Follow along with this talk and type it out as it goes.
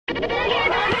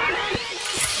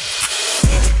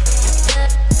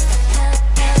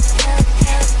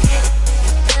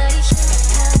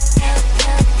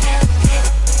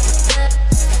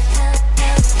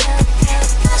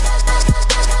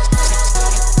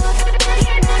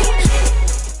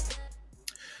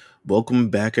Welcome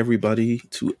back, everybody,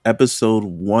 to episode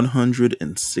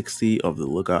 160 of the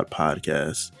Lookout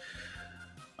Podcast.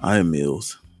 I am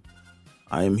Meelz.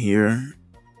 I am here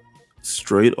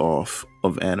straight off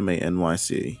of Anime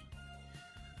NYC.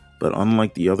 But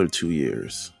unlike the other 2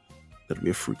 years that we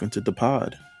have frequented the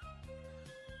pod,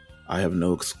 I have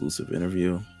no exclusive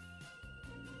interview.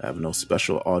 I have no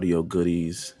special audio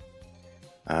goodies.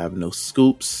 I have no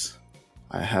scoops.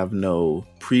 I have no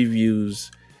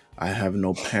previews. I have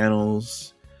no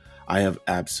panels. I have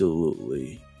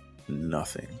absolutely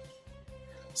nothing.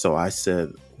 So I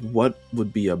said, what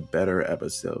would be a better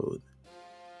episode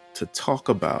to talk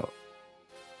about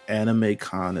anime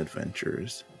con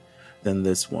adventures than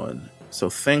this one?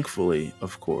 So thankfully,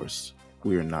 of course,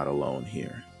 we are not alone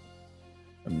here.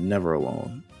 I'm never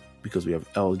alone because we have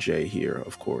LJ here,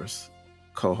 of course,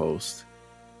 co-host.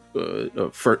 You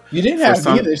didn't have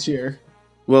me this year.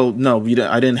 Well, no,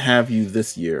 I didn't have you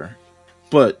this year,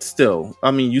 but still,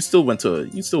 I mean, you still went to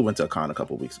a con a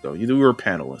couple weeks ago. You were a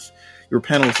panelist. You were a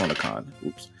panelist on the con.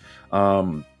 Oops.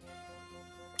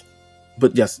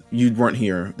 But yes, you weren't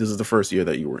here. This is the first year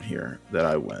that you weren't here that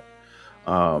I went.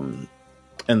 And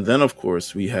then, of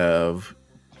course, we had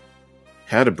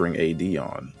to bring AD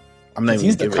on. I'm not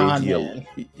even going to give AD man.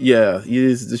 Yeah, he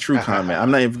is the true con man.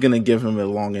 I'm not even going to give him a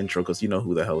long intro because you know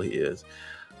who the hell he is.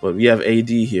 But we have AD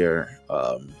here,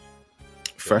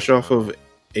 fresh off of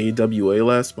AWA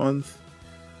last month.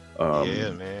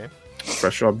 Yeah, man.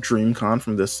 Fresh off DreamCon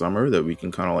from this summer that we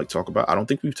can kind of like talk about. I don't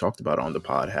think we've talked about it on the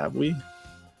pod, have we?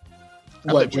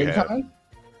 What, DreamCon?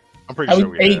 I'm pretty sure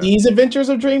we have. AD's Adventures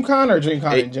of DreamCon or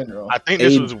DreamCon in general? I think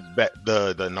this was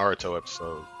the Naruto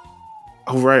episode.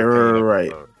 Oh,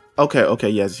 right. Okay,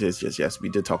 yes. We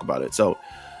did talk about it. So,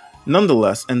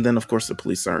 nonetheless, and then of course the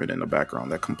police siren in the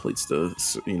background that completes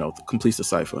the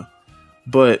cipher.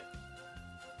 But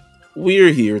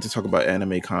we're here to talk about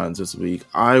anime cons this week.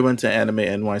 I went to Anime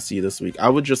NYC this week. I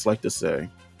would just like to say,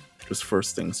 just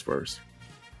first things first,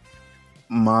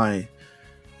 my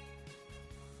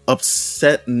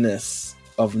upsetness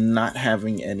of not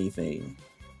having anything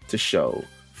to show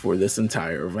for this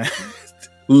entire event.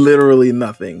 Literally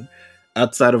nothing.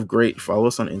 Outside of great, follow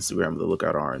us on Instagram, the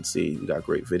Lookout RNC. We got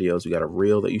great videos. We got a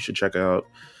reel that you should check out.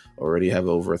 Already have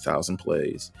over 1,000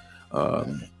 plays.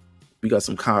 We got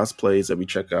some cosplays that we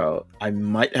check out. I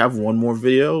might have one more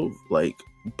video,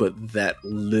 but that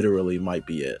literally might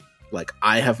be it. Like,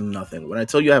 I have nothing. When I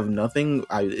tell you I have nothing,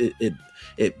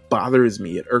 it bothers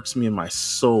me. It irks me in my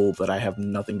soul that I have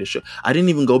nothing to show. I didn't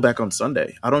even go back on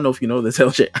Sunday. I don't know if you know this,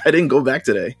 LJ. I didn't go back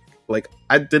today. Like,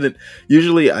 I didn't.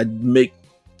 Usually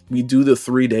we do the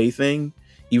 3-day thing,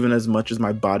 even as much as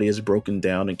my body is broken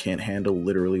down and can't handle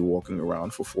literally walking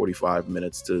around for 45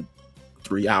 minutes to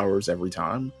 3 hours every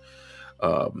time.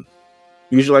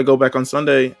 Usually I go back on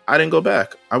Sunday. I didn't go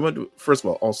back. I went, first of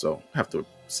all, also have to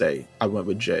say, I went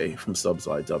with Jay from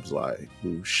Dubsly,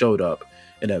 who showed up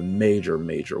in a major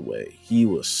way. He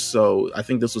was I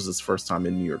think this was his first time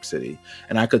in New York City,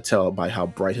 and I could tell by how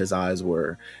bright his eyes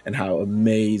were and how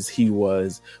amazed he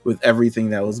was with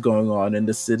everything that was going on in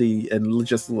the city, and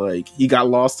just like he got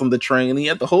lost on the train. He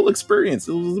had the whole experience.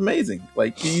 It was amazing.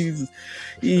 Like he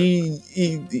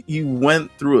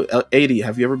went through it. 80.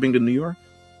 Have you ever been to New York?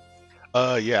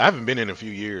 Yeah, I haven't been in a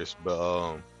few years,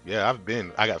 but yeah, I've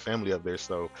been. I got family up there,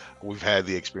 so we've had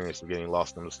the experience of getting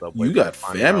lost in the subway. You got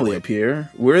family up here?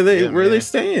 Where are they? Where are they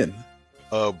staying?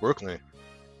 Brooklyn.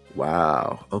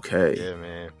 Wow. Okay. Yeah,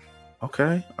 man.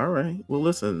 Okay. All right. Well,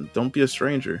 listen. Don't be a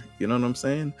stranger. You know what I'm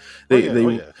saying? They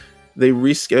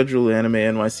rescheduled Anime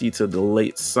NYC to the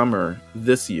late summer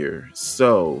this year.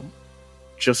 So,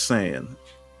 just saying,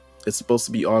 it's supposed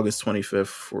to be August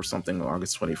 25th or something,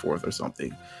 August 24th or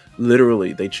something.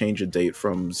 Literally, they changed the date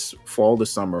from fall to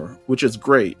summer, which is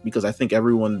great because I think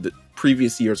the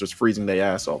previous years was freezing their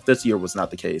ass off. This year was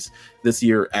not the case. This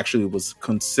year actually was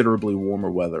considerably warmer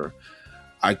weather.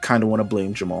 I kind of want to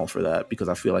blame Jamal for that because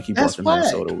I feel like he brought the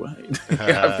Minnesota weather.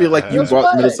 I feel like you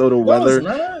brought Minnesota weather.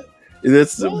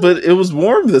 But it was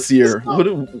warm this year.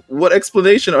 What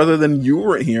explanation other than you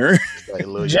weren't here?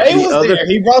 Jay was there.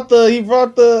 He brought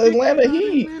the Atlanta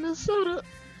heat. Minnesota.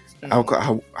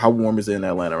 How warm is it in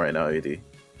Atlanta right now, AD? It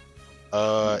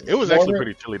was actually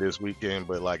pretty chilly this weekend,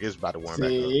 but like it's about to warm back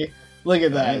up. Look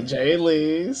at that. Jay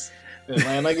leaves.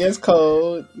 Atlanta gets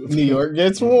cold. New York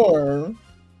gets warm.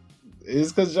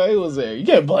 It's because Jay was there. You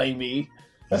can't blame me.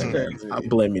 That's crazy. I'm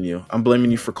blaming you. I'm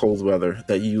blaming you for cold weather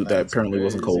that apparently crazy,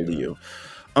 wasn't cold to you.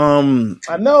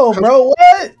 I know, bro.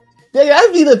 What? Yeah,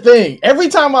 that'd be the thing. Every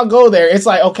time I go there, it's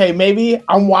like, okay, maybe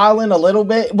I'm wilding a little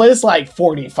bit, but it's like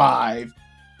 45.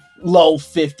 low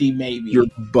 50 maybe. You're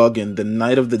bugging. The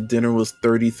night of the dinner was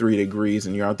 33 degrees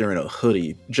and you're out there in a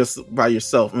hoodie just by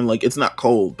yourself. I mean, like, it's not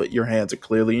cold, but your hands are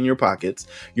clearly in your pockets.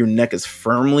 Your neck is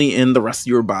firmly in the rest of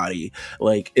your body.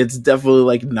 Like, it's definitely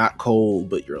like not cold,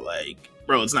 but you're like,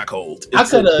 bro, it's not cold. I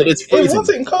could have. It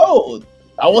wasn't cold.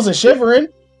 I wasn't shivering.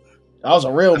 I was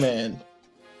a real man.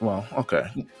 Well, okay.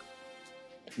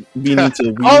 We need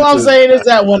to. All I'm saying is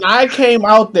that when I came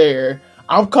out there,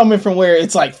 I'm coming from where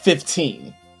it's like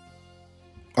 15.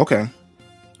 Okay,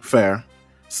 fair.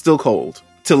 Still cold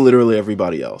to literally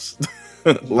everybody else.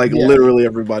 Literally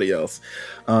everybody else.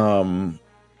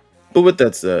 But with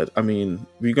that said, I mean,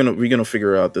 we're gonna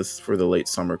figure out this for the late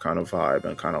summer kind of vibe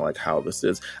and kind of like how this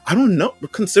is. I don't know,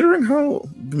 considering how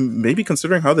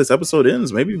this episode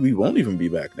ends, maybe we won't even be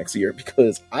back next year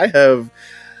because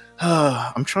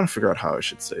I'm trying to figure out how I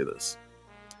should say this.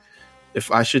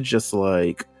 If I should just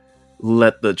like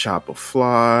let the chopper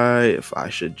fly, if I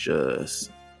should just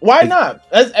not?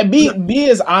 Be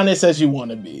as honest as you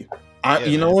want to be.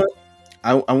 You know what?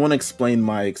 I want to explain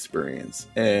my experience,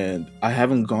 and I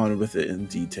haven't gone with it in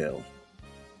detail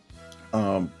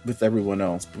with everyone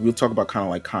else. But we'll talk about kind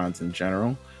of like cons in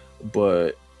general,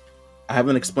 but I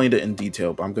haven't explained it in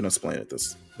detail. But I'm going to explain it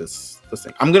this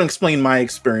thing. I'm going to explain my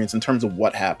experience in terms of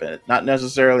what happened. Not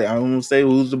necessarily, I won't say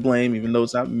who's to blame, even though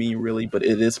it's not me really, but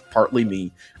it is partly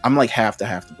me. I'm like half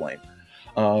to blame.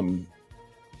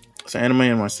 So Anime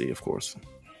NYC, of course.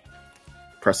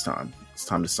 Press time. It's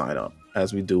time to sign up,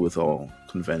 as we do with all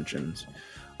conventions.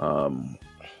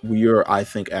 We are, I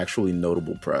think, actually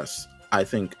notable press. I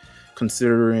think,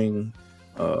 considering,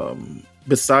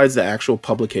 besides the actual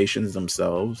publications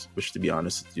themselves, which, to be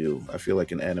honest with you, I feel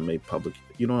like an anime public...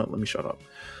 You know what? Let me shut up.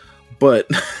 But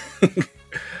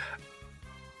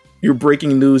you're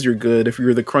breaking news, you're good. If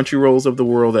you're the Crunchyrolls of the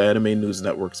world, the anime news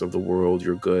networks of the world,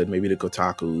 you're good. Maybe the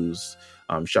Kotakus.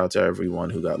 Shout out to everyone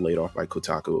who got laid off by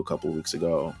Kotaku a couple of weeks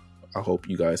ago. I hope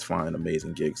you guys find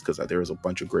amazing gigs because there was a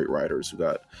bunch of great writers who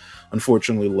got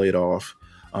unfortunately laid off.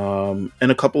 And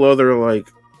a couple other like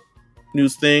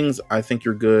news things. I think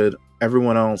you're good.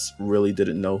 Everyone else really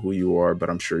didn't know who you are, but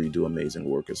I'm sure you do amazing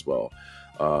work as well.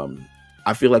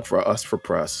 I feel like for us, for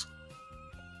press,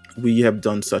 we have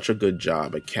done such a good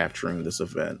job at capturing this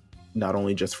event, not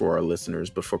only just for our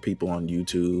listeners, but for people on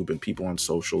YouTube and people on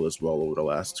social as well over the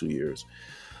last 2 years.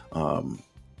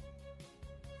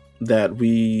 That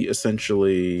we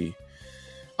essentially,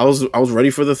 I was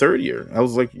ready for the third year. I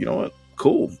was like, you know what,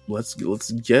 cool, let's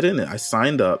get in it. I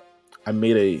signed up.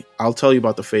 I'll tell you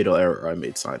about the fatal error I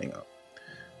made signing up.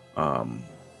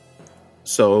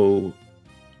 So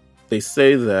they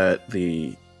say that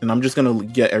and I'm just gonna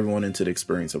get everyone into the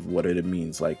experience of what it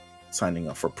means, like signing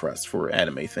up for press for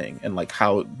anime thing, and like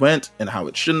how it went and how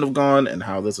it shouldn't have gone and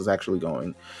how this is actually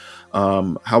going.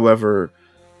 However,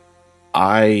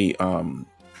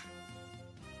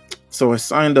 so I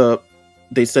signed up.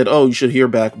 They said, oh, you should hear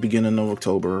back beginning of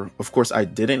October. Of course, I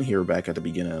didn't hear back at the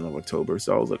beginning of October.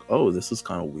 So I was like, oh, this is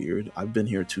kind of weird. I've been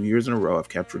here 2 years in a row. I've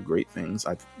captured great things.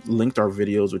 I've linked our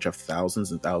videos, which have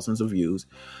thousands and thousands of views.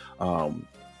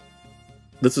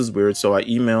 This is weird. So I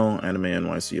email Anime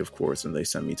NYC, of course, and they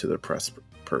send me to the press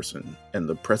person. And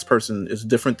the press person is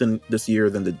different than this year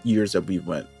than the years that we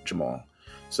went, Jamal.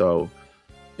 So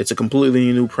it's a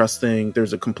completely new press thing.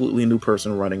 There's a completely new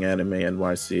person running Anime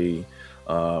NYC.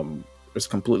 There's a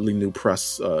completely new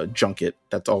press junket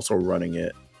that's also running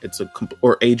it. It's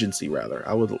or agency rather.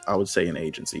 I would say an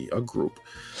agency, a group.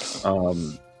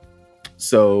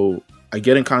 So I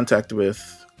get in contact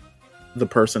with the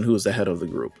person who's the head of the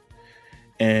group,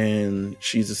 and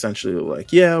she's essentially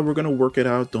like, "Yeah, we're gonna work it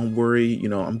out. Don't worry. You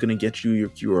know, I'm gonna get you your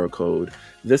QR code.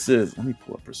 Let me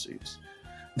pull up receipts."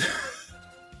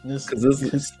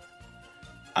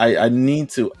 I need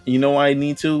to, I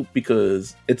need to,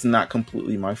 because it's not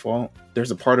completely my fault.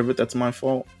 There's a part of it that's my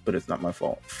fault, but it's not my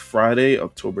fault. Friday,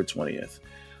 October 20th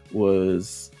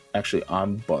was actually,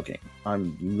 I'm bugging.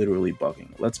 I'm literally bugging.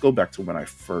 Let's go back to when I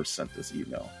first sent this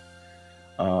email.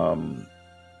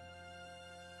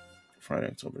 Friday,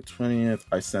 October 20th.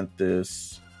 I sent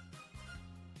this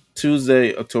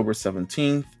Tuesday, October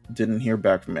 17th. Didn't hear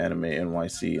back from Anime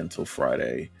NYC until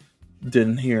Friday.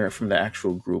 Didn't hear from the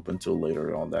actual group until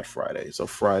later on that Friday. So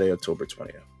Friday, October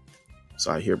 20th.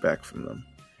 So I hear back from them.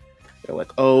 They're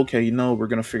like, oh, okay, we're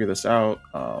going to figure this out.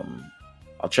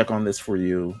 I'll check on this for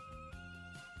you.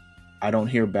 I don't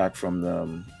hear back from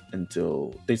them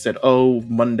until they said, oh,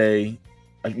 Monday,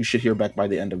 you should hear back by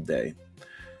the end of the day.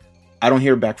 I don't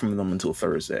hear back from them until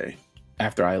Thursday,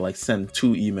 after I send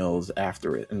 2 emails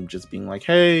after it and just being like,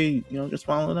 hey, just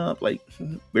following up, like,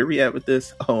 where we at with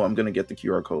this? Oh, I'm going to get the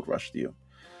QR code rushed to you.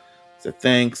 I said,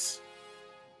 thanks.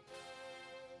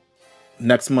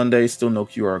 Next Monday, still no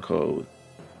QR code.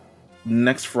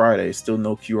 Next Friday, still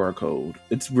no QR code.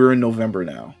 We're in November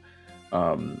now.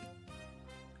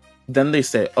 Then they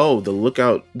say, "Oh, the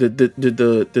lookout. Did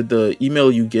the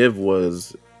email you give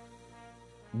was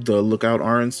the lookout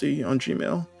RNC on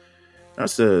Gmail?" And I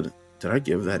said, "Did I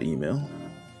give that email?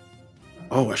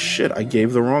 Oh shit, I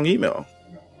gave the wrong email."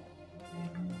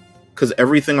 Because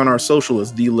everything on our social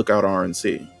is the lookout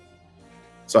RNC.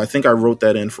 So I think I wrote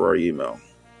that in for our email.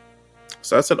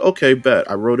 So I said, okay, bet.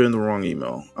 I wrote in the wrong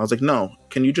email. I was like, no,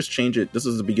 can you just change it? This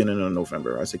is the beginning of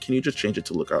November. I said, can you just change it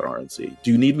to Lookout RNC?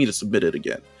 Do you need me to submit it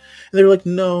again? And they were like,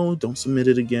 no, don't submit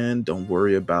it again. Don't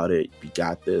worry about it. We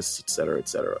got this, etc.,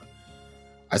 etc.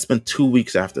 I spent 2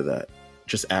 weeks after that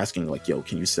just asking, like, yo,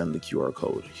 can you send the QR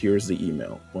code? Here's the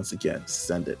email. Once again,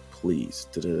 send it, please.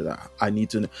 Da-da-da-da. I need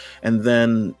to know. And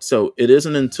then, so it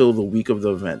isn't until the week of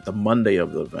the event, the Monday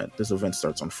of the event. This event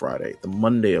starts on Friday. The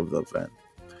Monday of the event.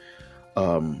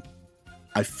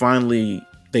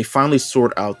 They finally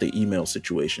sort out the email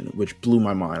situation, which blew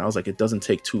my mind. I was like, it doesn't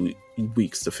take 2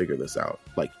 weeks to figure this out.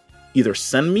 Like, either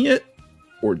send me it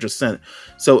or just send.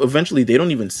 So eventually they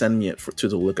don't even send me it to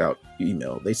the lookout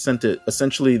email. They sent it.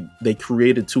 Essentially, they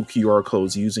created 2 QR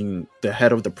codes using the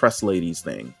head of the press ladies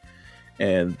thing.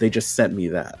 And they just sent me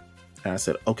that. And I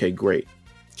said, okay, great.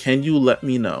 Can you let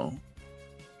me know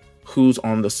who's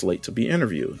on the slate to be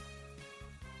interviewed?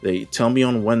 They tell me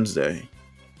on Wednesday,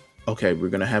 okay, we're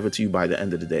going to have it to you by the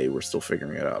end of the day. We're still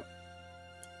figuring it out.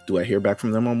 Do I hear back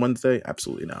from them on Wednesday?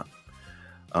 Absolutely not.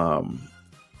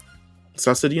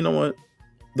 So I said, you know what?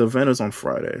 The event is on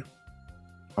Friday.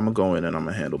 I'm going to go in and I'm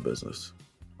going to handle business.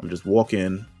 I'm just walk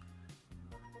in.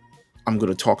 I'm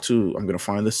going to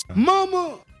find this.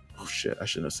 Mama! Oh shit, I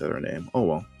shouldn't have said her name. Oh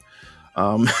well.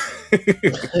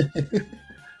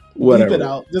 Whatever. Bleep it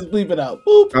out. Just bleep it out.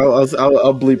 Boop.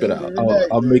 I'll bleep it out.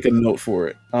 I'll make a note for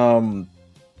it.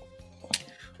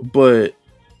 But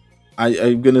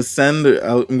I'm gonna send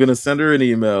her an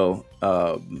email,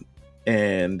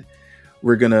 and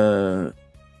we're gonna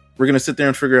sit there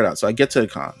and figure it out. So I get to the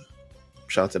con.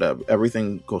 Shout out to that.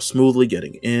 Everything goes smoothly.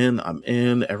 Getting in, I'm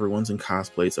in. Everyone's in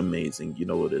cosplay. It's amazing. You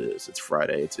know what it is. It's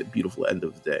Friday. It's a beautiful end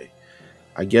of the day.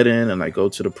 I get in and I go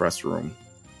to the press room.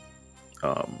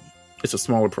 It's a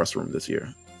smaller press room this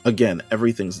year. Again,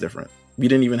 everything's different. We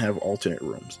didn't even have alternate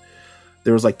rooms.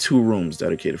 There was like 2 rooms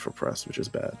dedicated for press, which is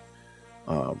bad.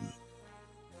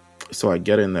 So I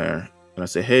get in there and I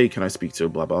say, hey, can I speak to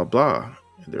blah, blah, blah?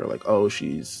 And they're like, oh,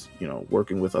 she's,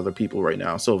 working with other people right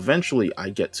now. So eventually I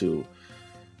get to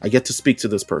speak to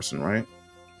this person, right?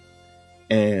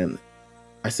 And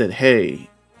I said, hey,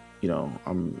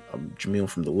 I'm Jamil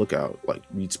from The Lookout. Like,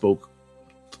 we spoke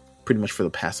pretty much for the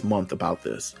past month about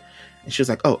this. And she was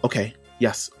like, oh, okay,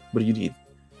 yes, what do you need?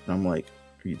 And I'm like,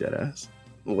 are you dead ass?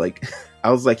 Like, I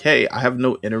was like, hey, I have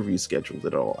no interview scheduled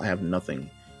at all. I have nothing.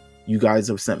 You guys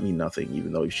have sent me nothing,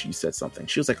 even though she said something.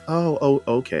 She was like, oh,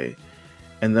 okay.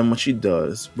 And then what she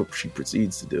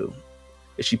proceeds to do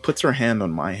is she puts her hand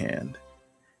on my hand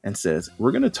and says,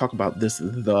 we're going to talk about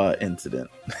the incident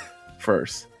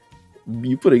first.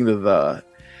 You putting the.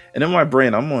 And in my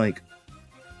brain, I'm like,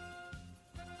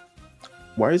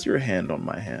 why is your hand on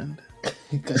my hand?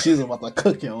 Because she's about to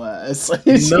cook your ass.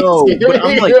 No, but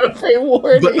I'm like,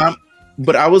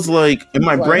 but I was like, in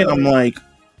my brain, I'm like,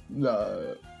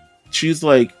 no. She's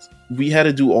like, we had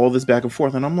to do all this back and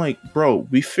forth. And I'm like, bro,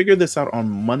 we figured this out on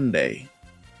Monday.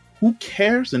 Who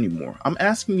cares anymore? I'm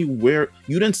asking you where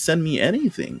you didn't send me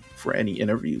anything for any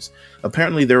interviews.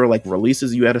 Apparently there were like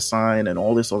releases you had to sign and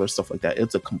all this other stuff like that.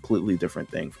 It's a completely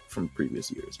different thing from previous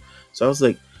years. So I was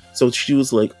like, so she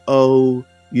was like, oh,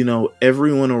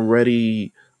 everyone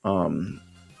already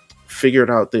figured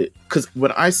out that, because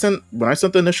when I sent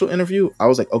the initial interview, I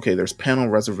was like, okay, there's panel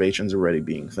reservations already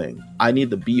being thing. I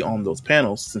need to be on those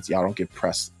panels since y'all don't give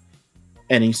press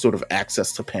any sort of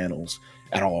access to panels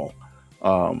at all.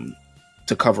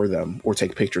 To cover them or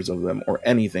take pictures of them or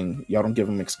anything. Y'all don't give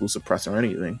them exclusive press or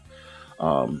anything.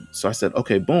 So I said,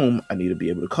 okay, boom, I need to be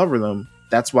able to cover them.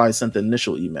 That's why I sent the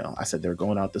initial email. I said, they're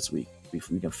going out this week. If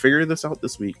we can figure this out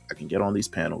this week, I can get on these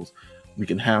panels. We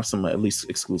can have some at least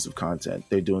exclusive content.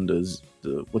 They're doing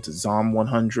the what's it, Zom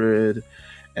 100.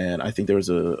 And I think there was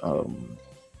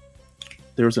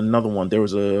another one. There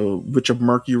was a Witch of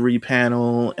Mercury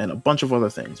panel and a bunch of other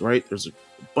things, right? There's a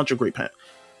bunch of great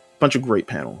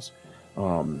panels.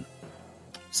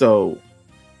 So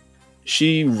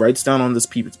she writes down on this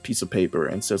piece of paper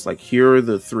and says, like, here are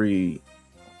the 3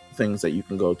 things that you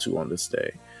can go to on this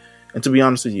day. And to be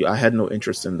honest with you, I had no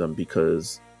interest in them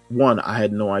because, one, I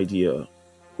had no idea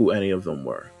who any of them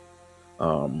were.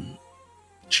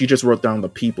 she just wrote down the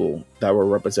people that were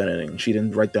representing. She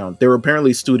didn't write down. There were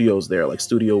apparently studios there, like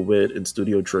Studio Wit and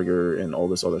Studio Trigger and all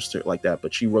this other stuff like that.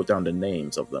 But she wrote down the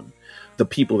names of them, the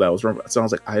people that was. So I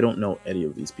was like, I don't know any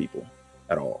of these people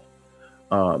at all.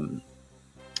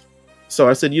 So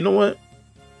I said, you know what?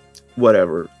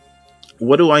 Whatever.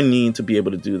 What do I need to be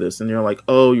able to do this? And they're like,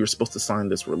 oh, you're supposed to sign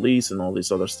this release and all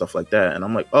this other stuff like that. And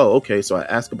I'm like, oh, okay. So I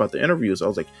asked about the interviews. I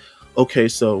was like, okay,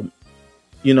 so,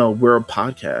 we're a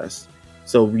podcast.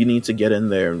 So we need to get in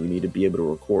there and we need to be able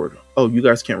to record. Oh, you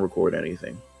guys can't record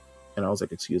anything. And I was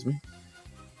like, excuse me?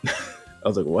 I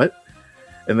was like, what?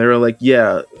 And they were like,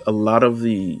 yeah, a lot of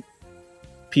the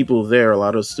people there, a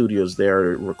lot of studios there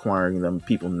are requiring them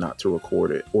people not to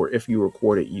record it. Or if you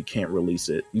record it, you can't release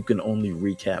it. You can only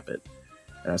recap it.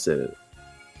 And I said,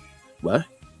 what?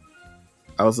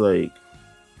 I was like,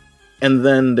 and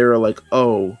then they were like,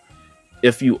 oh,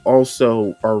 if you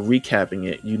also are recapping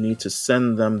it, you need to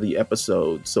send them the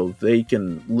episode so they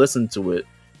can listen to it,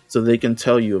 so they can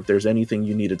tell you if there's anything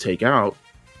you need to take out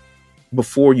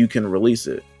before you can release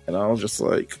it. And I was just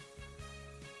like,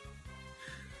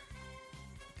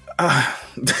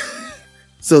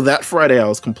 So that Friday I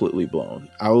was completely blown.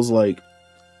 I was like,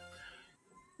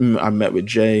 I met with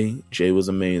Jay. Jay was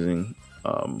amazing.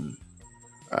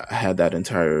 I had that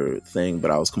entire thing, but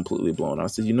I was completely blown. I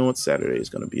said, you know what? Saturday is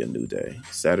going to be a new day.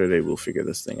 Saturday, we'll figure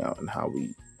this thing out and how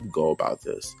we go about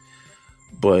this.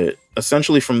 But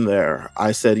essentially from there,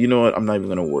 I said, you know what? I'm not even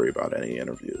going to worry about any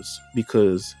interviews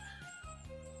because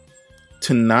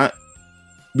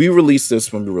we release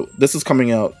this when this is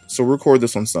coming out. So record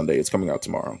this on Sunday. It's coming out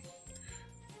tomorrow.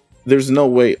 There's no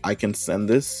way I can send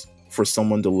this for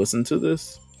someone to listen to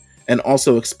this and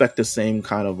also expect the same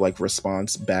kind of like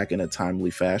response back in a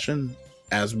timely fashion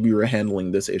as we were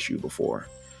handling this issue before.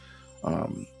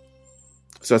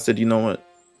 So I said, you know what?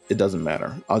 It doesn't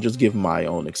matter. I'll just give my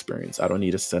own experience. I don't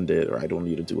need to send it or I don't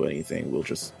need to do anything. We'll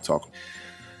just talk.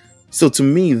 So to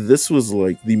me, this was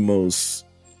like the most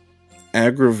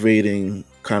aggravating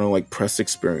kind of like press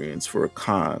experience for a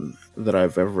con that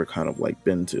I've ever kind of like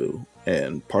been to.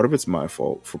 And part of it's my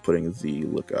fault for putting the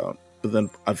lookout. But then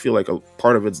I feel like a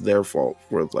part of it's their fault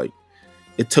where it's like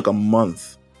it took a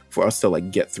month for us to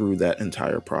like get through that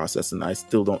entire process. And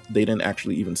they didn't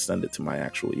actually even send it to my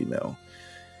actual email.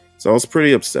 So I was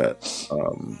pretty upset.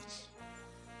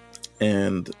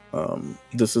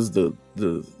 This is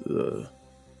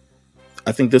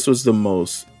I think this was the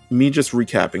most, me just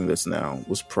recapping this now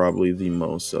was probably the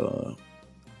most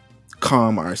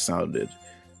calm I sounded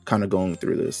kind of going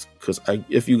through this. Because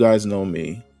if you guys know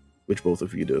me, which both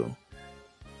of you do,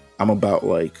 I'm about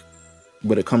like,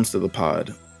 when it comes to the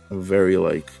pod, I'm very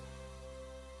like,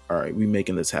 all right, we're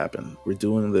making this happen. We're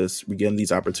doing this. We're getting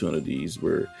these opportunities.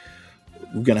 We're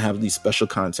going to have these special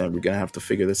content. We're going to have to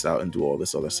figure this out and do all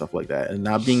this other stuff like that. And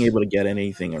not being able to get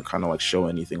anything or kind of like show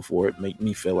anything for it made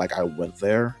me feel like I went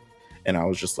there and I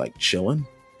was just like chilling.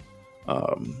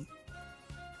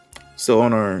 So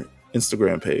on our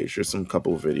Instagram page, there's some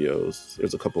couple of videos.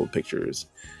 There's a couple of pictures.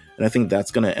 And I think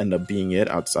that's going to end up being it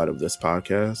outside of this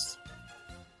podcast.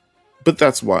 But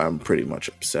that's why I'm pretty much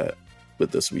upset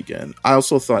with this weekend. I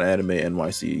also thought Anime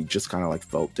NYC just kind of like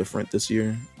felt different this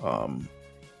year.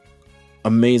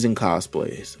 Amazing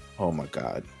cosplays. Oh my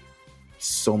God.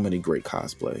 So many great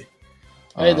cosplay.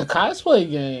 Hey, the cosplay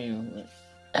game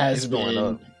has been... going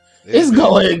up. It's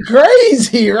going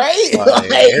crazy, right?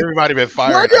 Like, everybody been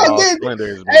firing all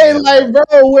splendors. Hey, like, bro,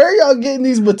 where y'all getting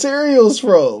these materials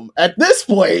from? At this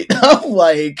point, I'm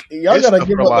like, y'all gotta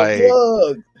give up a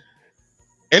plug.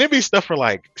 And it'd be stuff for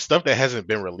like stuff that hasn't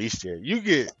been released yet.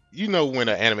 When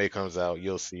an anime comes out,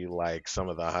 you'll see like some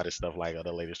of the hottest stuff, like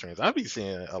the latest trends. I'll be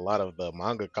seeing a lot of the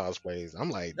manga cosplays. I'm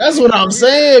like, that's what I'm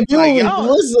saying.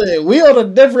 Listen, we on a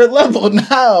different level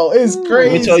now. It's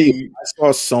crazy. Let me tell you, I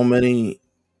saw so many.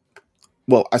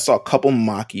 Well, I saw a couple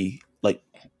Maki, like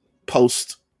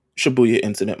post Shibuya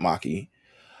incident Maki.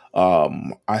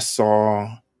 I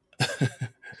saw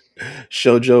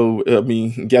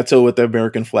Geto with the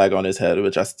American flag on his head,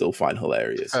 which I still find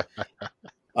hilarious.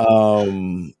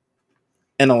 And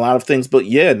a lot of things, but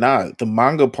yeah, the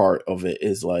manga part of it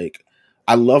is like,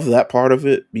 I love that part of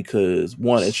it because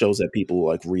one, it shows that people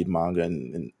like read manga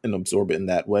and absorb it in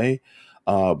that way.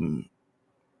 But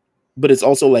it's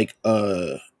also like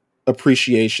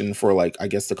appreciation for like, I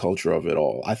guess, the culture of it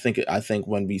all. I think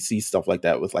when we see stuff like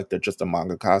that with like just the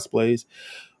manga cosplays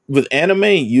with anime,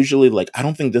 usually like, I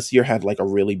don't think this year had like a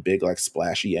really big like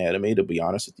splashy anime, to be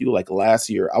honest with you. Like last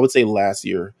year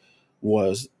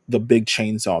was the big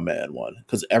Chainsaw Man one,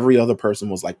 because every other person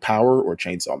was like Power or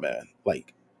Chainsaw Man,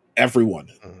 like everyone,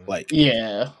 like,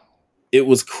 yeah, it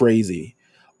was crazy.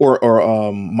 Or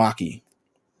Maki.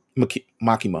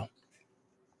 Makima.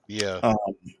 Yeah. Um,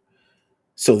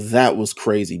 so that was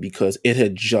crazy because it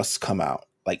had just come out,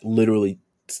 like literally,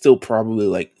 still probably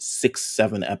like 6,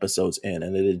 7 episodes in,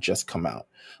 and it had just come out.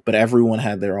 But everyone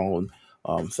had their own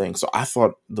thing. So I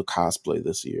thought the cosplay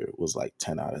this year was like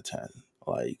 10 out of 10.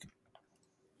 Like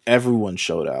everyone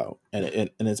showed out, and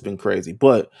it's been crazy.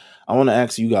 But I want to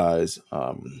ask you guys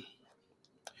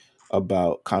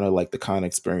about kind of like the con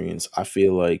experience. I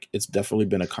feel like it's definitely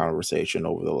been a conversation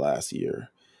over the last year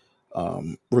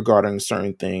regarding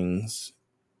certain things,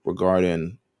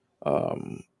 regarding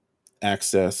um,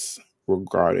 access,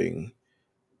 regarding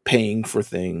paying for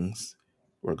things,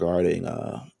 regarding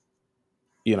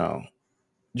you know,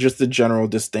 just the general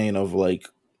disdain of like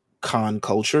con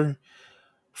culture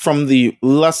from the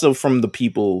less so from the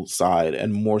people side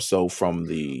and more so from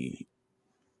the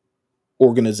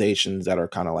organizations that are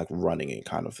kind of like running it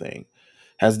kind of thing.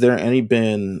 Has there any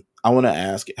been, I want to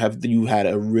ask, have you had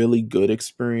a really good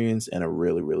experience and a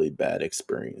really, really bad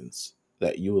experience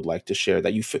that you would like to share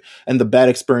that and the bad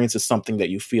experience is something that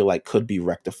you feel like could be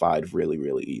rectified really,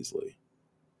 really easily?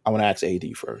 I want to ask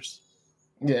AD first.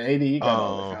 Yeah, AD, you got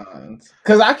all the Um. cons.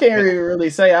 Because I can't Man, really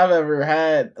say I've ever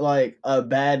had like a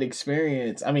bad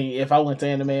experience. I mean, if I went to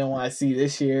Anime NYC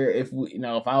this year, if we,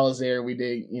 if I was there, we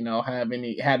did, have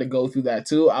any had to go through that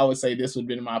too. I would say this would have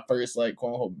been my first like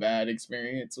quote unquote bad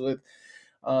experience with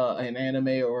an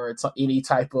anime or any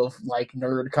type of like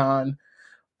nerd con.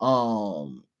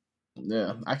 Um,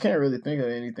 yeah, I can't really think of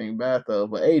anything bad though.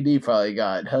 But AD probably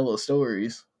got hella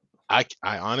stories. I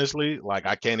honestly like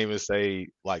I can't even say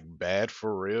like bad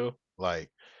for real. Like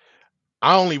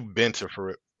I only been to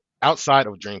for outside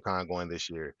of DreamCon going this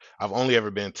year. I've only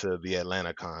ever been to the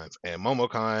Atlanta cons and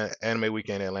MomoCon, Anime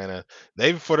Weekend Atlanta.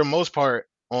 They for the most part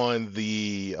on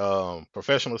the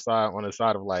professional side, on the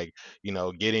side of like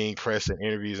getting press and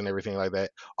interviews and everything like that.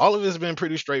 All of it's been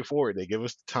pretty straightforward. They give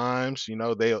us the times.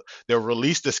 They'll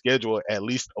release the schedule at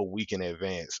least a week in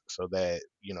advance so that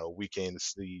we can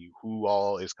see who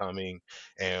all is coming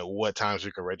and what times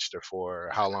we can register for,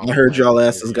 how long I we heard plan y'all to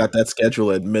asses interview. got that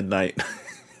schedule at midnight.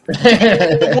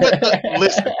 What the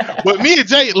listen? But me and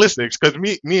Jay listen because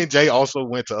me and Jay also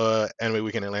went to Anime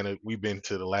Weekend Atlanta. We've been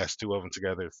to the last two of them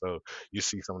together, so you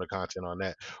see some of the content on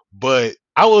that. But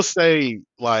I will say,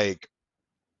 like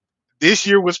this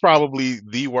year was probably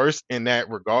the worst in that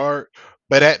regard.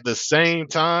 But at the same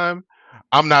time,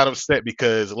 I'm not upset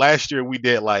because last year we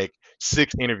did like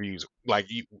 6 interviews. Like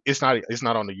it's not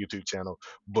on the YouTube channel,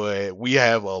 but we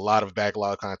have a lot of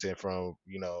backlog content from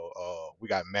we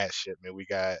got Matt Shipman, we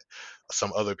got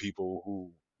some other people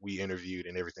who we interviewed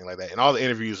and everything like that, and all the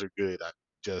interviews are good. I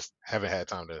just haven't had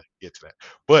time to get to that,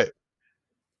 but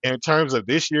in terms of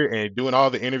this year and doing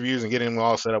all the interviews and getting them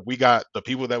all set up, we got the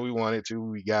people that we wanted to.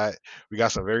 We got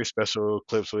some very special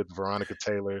clips with Veronica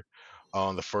Taylor,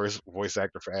 the first voice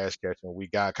actor for Ash Ketchum. We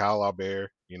got Kyle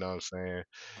Albert, you know what I'm saying,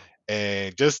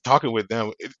 and just talking with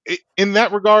them. In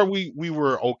that regard, we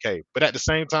were okay, but at the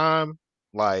same time,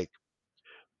 like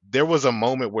there was a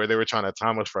moment where they were trying to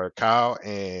time us for Kyle,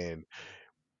 and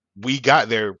we got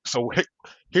there. So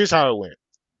here's how it went.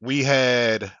 We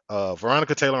had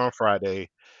Veronica Taylor on Friday,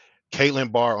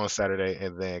 Caitlin Barr on Saturday,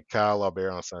 and then Kyle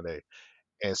Albert on Sunday.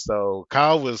 And so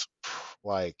Kyle was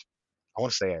like, I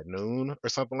want to say at noon or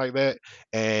something like that.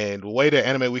 And the way the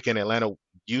Anime Weekend Atlanta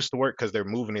used to work, because they're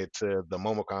moving it to the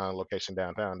MomoCon location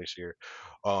downtown this year,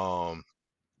 um,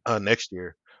 next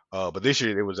year. But this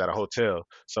year it was at a hotel.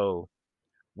 So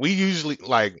we usually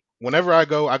like whenever I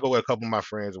go with a couple of my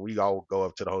friends. We all go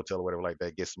up to the hotel or whatever like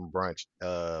that, get some brunch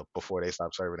before they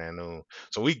stop serving at noon.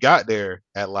 So we got there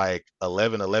at like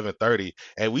 11:30,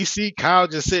 and we see Kyle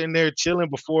just sitting there chilling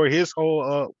before his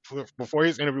whole before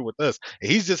his interview with us, and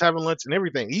he's just having lunch and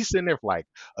everything. He's sitting there for like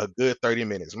a good 30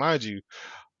 minutes, mind you.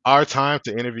 Our time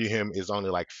to interview him is only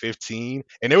like 15,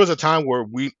 and there was a time where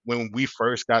when we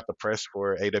first got the press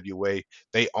for AWA,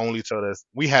 they only told us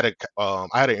we had a I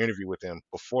had an interview with him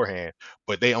beforehand,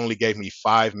 but they only gave me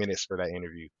 5 minutes for that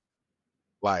interview.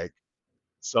 Like,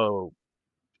 so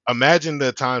imagine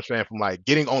the time span from like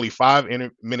getting only 5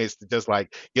 minutes to just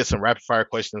like get some rapid fire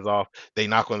questions off. They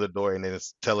knock on the door and then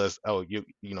tell us, oh, you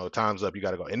know, time's up, you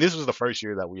got to go. And this was the first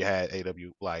year that we had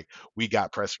AW, like we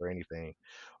got pressed for anything.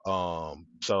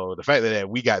 So the fact that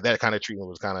we got that kind of treatment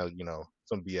was kind of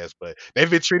some BS, but they've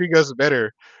been treating us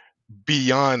better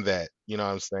beyond that. You know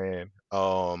what I'm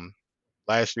saying?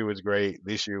 Last year was great.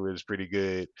 This year was pretty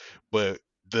good, but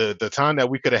the time that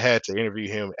we could have had to interview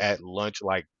him at lunch,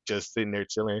 like just sitting there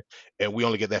chilling, and we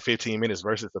only get that 15 minutes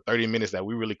versus the 30 minutes that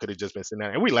we really could have just been sitting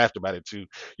there, and we laughed about it too.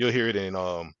 You'll hear it in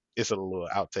it's a little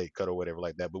outtake cut or whatever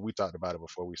like that, but we talked about it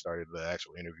before we started the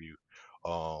actual interview.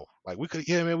 Like we could,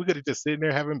 yeah, man, we could have just sitting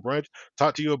there having brunch,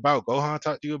 talk to you about Gohan,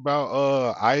 talk to you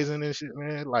about Aizen and shit,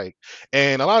 man. Like,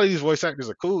 and a lot of these voice actors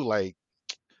are cool. Like,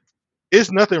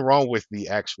 it's nothing wrong with the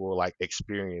actual like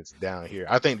experience down here.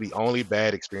 I think the only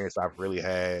bad experience I've really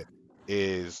had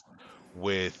is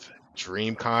with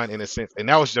DreamCon in a sense, and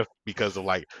that was just because of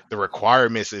like the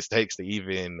requirements it takes to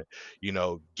even,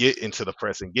 get into the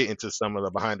press and get into some of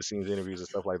the behind the scenes interviews and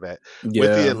stuff like that.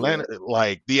 With the Yeah. Atlanta,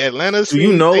 like the Atlanta Do you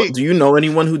scene, know? they Do you know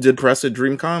anyone who did press at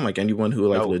DreamCon? Like anyone who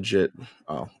like no, legit?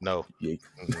 Oh, no. yeah.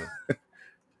 Mm-mm.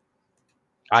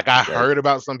 Like I Like, heard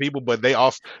about some people, but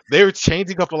they're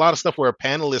changing up a lot of stuff where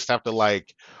panelists have to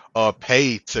like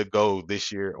pay to go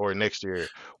this year or next year.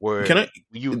 can Where I?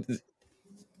 you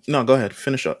No, go ahead.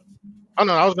 Finish up. oh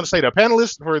no, I was gonna say the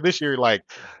panelists for this year, like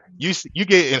you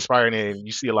get inspired and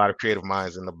you see a lot of creative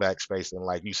minds in the backspace and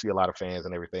like you see a lot of fans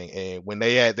and everything. And when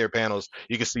they had their panels,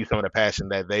 you can see some of the passion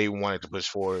that they wanted to push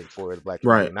forward for the black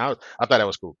community. Right. And I thought that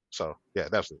was cool. So yeah,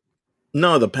 that's it.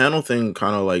 No, the panel thing,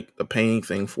 kind of like the paying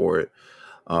thing for it.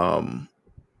 Um,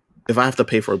 if I have to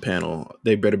pay for a panel,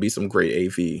 there better be some great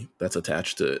AV that's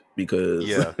attached to it because,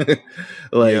 Yeah,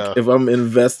 like, yeah. if I'm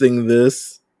investing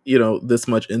this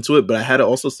much into it. But I had to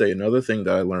also say another thing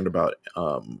that I learned about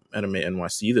Anime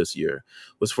NYC this year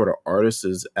was for the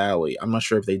Artists Alley. I'm not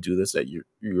sure if they do this at your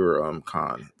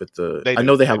con, but They I do,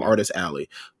 know they they have do. Artist Alley.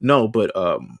 No, but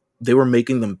they were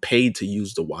making them pay to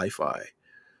use the Wi-Fi.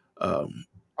 Um,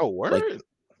 Oh like word.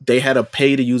 they had to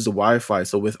pay to use the Wi-Fi.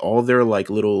 So with all their like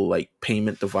little like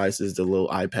payment devices, the little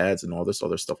iPads and all this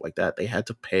other stuff like that, they had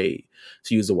to pay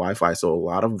to use the Wi-Fi. So a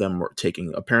lot of them were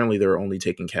apparently they're only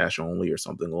taking cash only or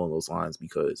something along those lines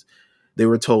because they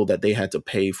were told that they had to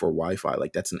pay for Wi-Fi.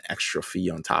 Like that's an extra fee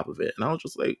on top of it. And I was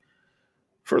just like,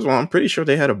 first of all, I'm pretty sure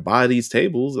they had to buy these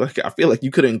tables. Like, I feel like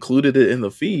you could have included it in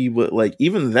the fee, but like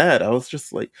even that, I was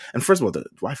just like, and first of all, the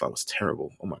Wi-Fi was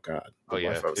terrible. Oh my god, Oh the yeah,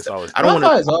 Wi-Fi was it's terrible. always I don't bad. want to,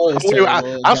 Wi-Fi is always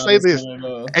terrible in I'll say Dallas, this: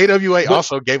 Canada. AWA but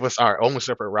also gave us our own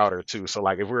separate router too. So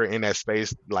like, if we were in that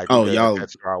space, like we oh could y'all,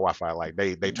 attach to our Wi-Fi. Like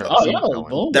they turned Oh, us on y'all with that was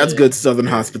one. that's booming. good Southern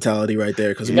Yeah, hospitality right there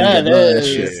because we ain't yeah, That getting none of that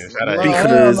shit yeah. is Shout out no AWA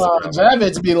hell because, for no. that one.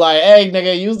 Javits be like, hey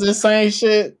nigga, use this same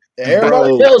shit everybody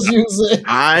bro, else use it.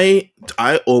 I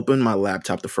opened my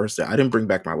laptop the first day. I didn't bring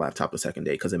back my laptop the second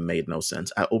day because it made no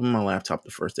sense. I opened my laptop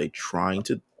the first day trying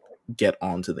to get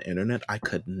onto the internet. I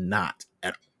could not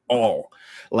at all.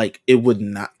 Like it would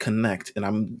not connect. And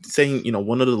I'm saying,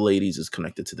 one of the ladies is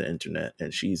connected to the internet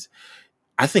and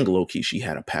I think low key she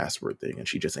had a password thing and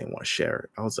she just ain't want to share it.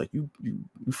 I was like, you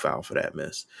foul for that,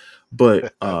 miss.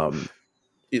 But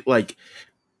like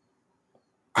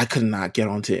I could not get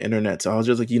onto the internet. So I was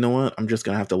just like, you know what? I'm just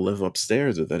gonna have to live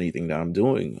upstairs with anything that I'm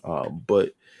doing.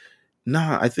 But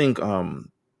nah, I think a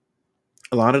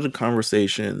lot of the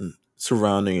conversation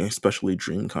surrounding especially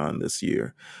DreamCon this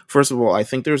year. First of all, I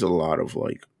think there's a lot of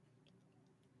like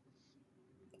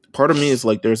part of me is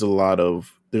like there's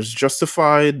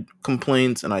justified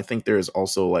complaints and I think there's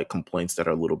also like complaints that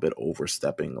are a little bit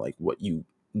overstepping like what you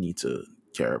need to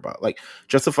care about. Like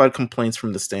justified complaints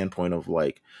from the standpoint of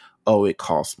like, oh, it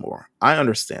costs more. I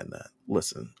understand that.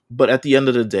 Listen. But at the end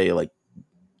of the day, like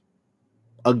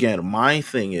again, my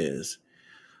thing is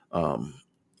um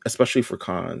especially for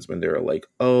cons when they're like,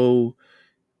 oh,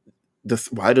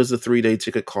 why does the 3-day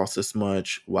ticket cost this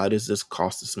much? Why does this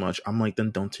cost this much? I'm like, then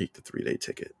don't take the 3-day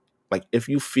ticket. Like, if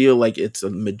you feel like it's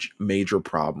a major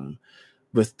problem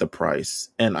with the price,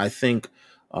 and I think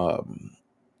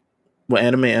what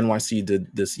Anime NYC did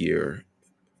this year,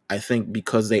 I think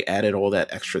because they added all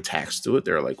that extra tax to it,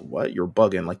 they're like, what? You're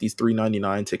bugging. Like, these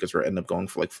 $3.99 tickets were end up going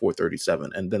for like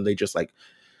 $4.37, and then they just like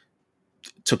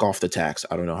took off the tax.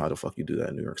 I don't know how the fuck you do that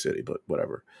in New York City, but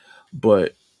whatever.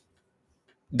 But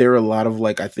there are a lot of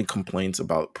like I think complaints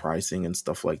about pricing and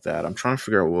stuff like that. I'm trying to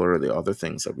figure out what are the other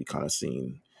things that we kind of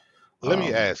seen. Let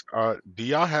me ask: do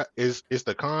y'all have is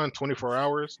the con 24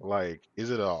 hours? Like, is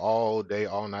it a all day,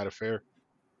 all night affair?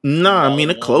 Nah, I No, mean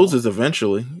it no. closes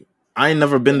eventually. I ain't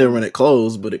never been Yeah. there when it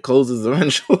closed, but it closes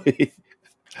eventually.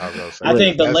 I was gonna I say Like,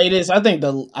 think because the that's latest.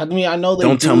 I know they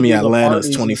don't tell me do the Atlanta's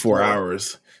parties and 24 stuff.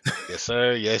 hours.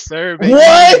 yes sir,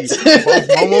 What? baby. Both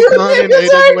You MomoCon and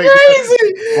niggas are AWA.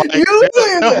 crazy. Like You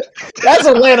niggas, that's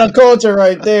Atlanta culture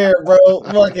right there, bro.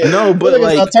 Fuck it. No, You but niggas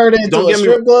like, done turned it into don't a get me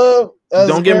strip club. That's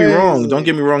don't get me wrong. Don't crazy.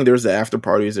 get me wrong. There's the after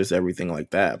parties. There's everything like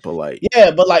that. But like,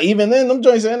 Yeah, but like even then, them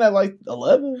joints in at like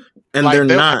 11. and they're like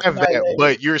they'll not. have that,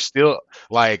 but you're still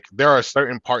like there are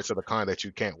certain parts of the con that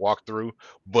you can't walk through.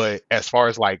 But as far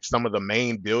as like some of the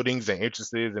main buildings and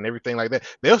entrances and everything like that,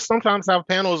 they'll sometimes have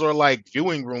panels or like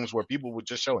viewing rooms where people would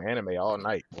just show anime all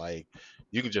night. Like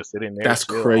you can just sit in there, That's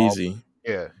chill all crazy.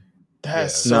 yeah.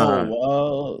 That's Yeah. so Nah.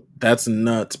 wild. That's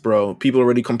nuts, bro. People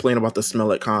already complain about the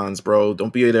smell at cons, bro.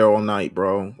 Don't be there all night,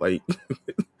 bro. Like,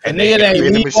 A And they nigga got that ain't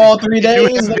vending leave machines. all 3 They do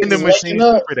days, have nigga vending just waking machines too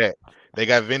up. for that. They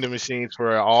got vending machines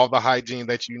for all the hygiene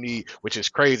that you need, which is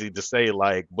crazy to say,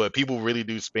 like, but people really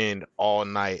do spend all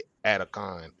night at a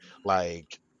con.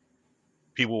 Like,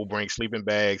 people will bring sleeping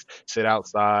bags, sit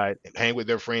outside, and hang with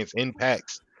their friends in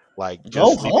packs, like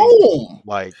Go just sleeping. home.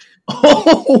 Like,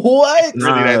 it's What?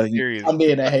 really that nah. serious. I'm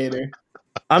being a hater.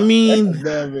 I I mean, could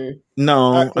never. I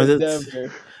no. could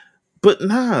never. But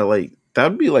nah. Like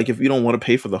that'd be like if you don't want to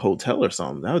pay for the hotel or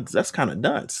something. That's kind of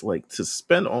nuts. Like to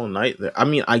spend all night there. I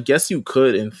mean, I guess you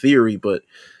could in theory, but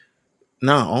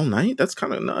nah, all night. That's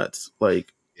kind of nuts.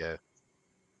 Like Yeah.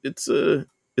 it's a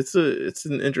it's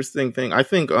an interesting thing. I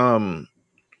think in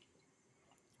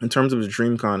terms of the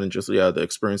DreamCon and just the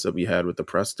experience that we had with the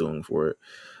press doing for it,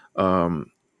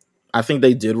 um I think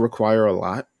they did require a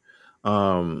lot,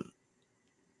 um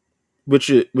which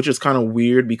is kind of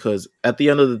weird because at the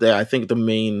end of the day I think the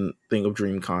main thing of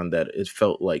DreamCon that it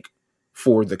felt like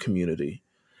for the community.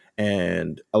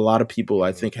 And a lot of people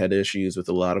I Hmm. think had issues with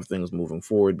a lot of things moving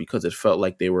forward because it felt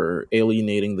like they were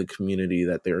alienating the community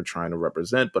that they were trying to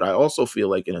represent. But I also feel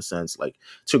like in a sense like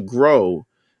to grow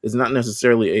is not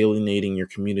necessarily alienating your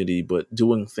community but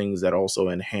doing things that also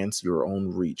enhance your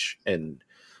own reach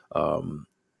um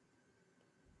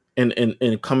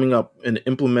and coming up and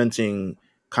implementing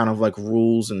kind of like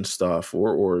rules and stuff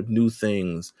or new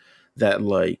things that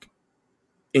like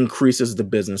increases the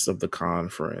business of the con,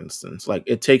 for instance. Like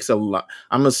it takes a lot.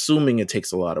 I'm assuming it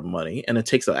takes a lot of money, and it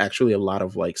takes actually a lot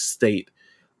of like state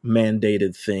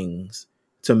mandated things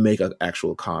to make an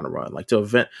actual con run. Like to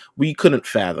event, we couldn't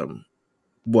fathom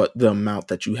what the amount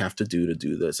that you have to do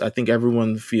this. I think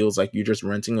everyone feels like you're just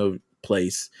renting a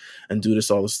place and do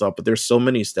this all this stuff, but there's so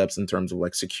many steps in terms of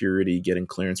like security, getting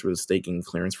clearance for the staking,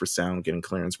 clearance for sound, getting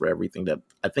clearance for everything that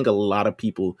I think a lot of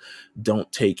people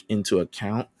don't take into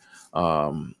account.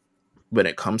 Um, when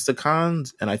it comes to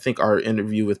cons. And I think our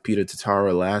interview with Peter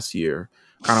Tatara last year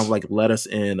kind of like let us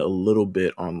in a little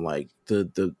bit on like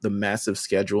the massive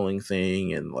scheduling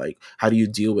thing and like how do you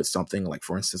deal with something like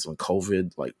for instance when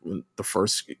COVID, like when the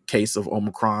first case of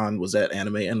Omicron was at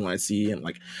Anime NYC and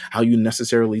like how you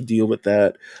necessarily deal with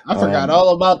that. I forgot all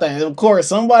about that. Of course,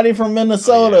 somebody from Oh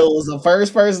Minnesota yeah. was the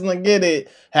first person to get it.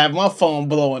 Had my phone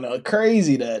blowing up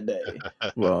crazy that day.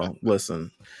 Well,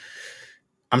 listen,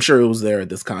 I'm sure it was there at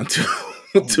this con too,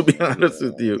 to be honest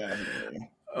with you. Definitely.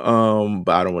 But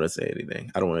I don't want to say anything.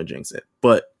 I don't want to jinx it.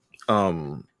 But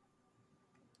um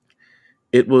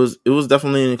it was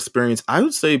definitely an experience. I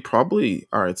would say probably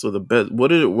all right. So the best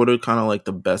what are kind of like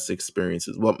the best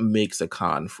experiences? What makes a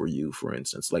con for you, for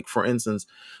instance? Like for instance,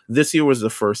 this year was the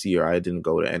first year I didn't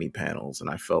go to any panels, and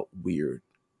I felt weird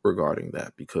regarding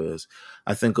that because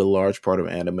I think a large part of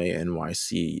Anime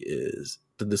NYC is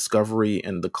the discovery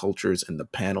and the cultures and the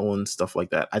panel and stuff like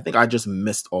that. I think I just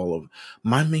missed all of.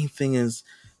 My main thing is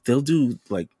they'll do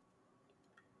like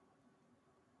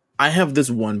I have this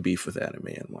one beef with Anime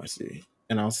NYC,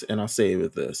 and I'll say it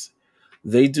with this: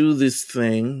 they do this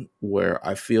thing where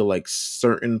I feel like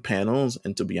certain panels,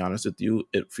 and to be honest with you,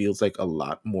 it feels like a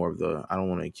lot more of the. I don't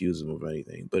want to accuse them of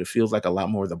anything, but it feels like a lot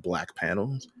more of the black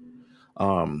panels.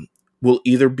 Um, will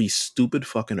either be stupid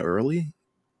fucking early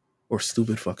or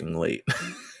stupid fucking late.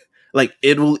 Like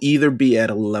it will either be at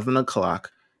 11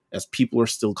 o'clock as people are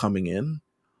still coming in,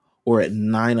 or at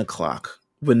 9 o'clock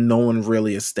when no one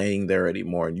really is staying there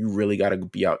anymore and you really got to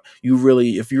be out. You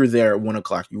really, if you're there at 1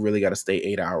 o'clock, you really got to stay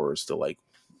 8 hours to like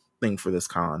think for this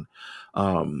con.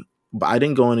 But I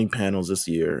didn't go any panels this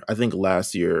year. I think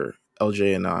last year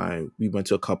LJ and we went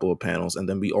to a couple of panels, and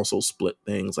then we also split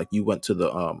things. Like you went to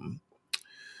the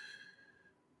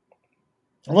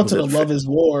I went was to the it Love Is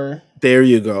War. there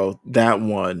you go, that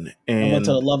one. I went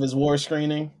to the Love Is War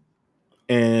screening.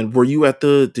 And were you at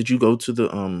the did you go to the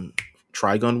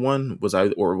Trigun one? Was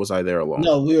I there alone?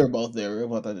 No, we were both there. We were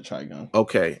both at the Trigun.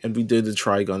 Okay, and we did the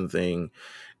Trigun thing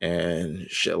and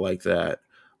shit like that.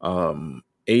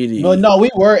 80. But no, we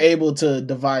were able to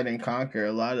divide and conquer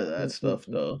a lot of that stuff,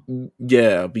 though.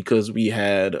 Yeah, because we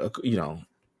had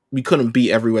we couldn't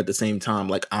be everywhere at the same time.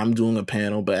 Like I'm doing a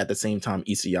panel, but at the same time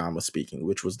Isayama speaking,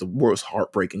 which was the worst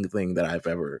heartbreaking thing that I've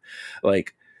ever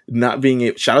like not being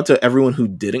able. Shout out to everyone who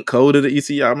didn't go to the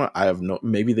Isayama. I have no,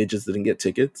 maybe they just didn't get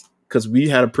tickets because we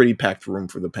had a pretty packed room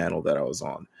for the panel that I was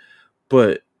on.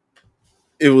 But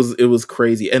it was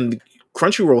crazy. And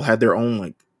Crunchyroll had their own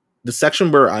like the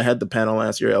section where I had the panel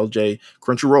last year, LJ.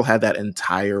 Crunchyroll had that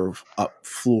entire up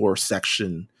floor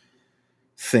section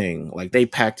thing. Like they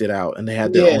packed it out and they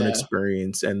had their own Yeah.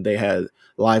 experience and they had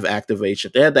live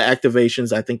activation. They had the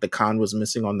activations. I think the con was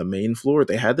missing on the main floor.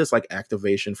 They had this like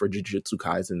activation for Jujutsu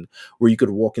Kaisen where you could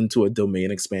walk into a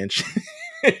domain expansion.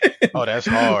 Oh, that's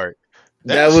hard.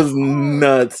 That That's was hard.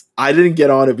 nuts. I didn't get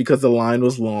on it because the line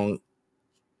was long,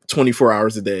 24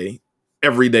 hours a day,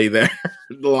 every day there.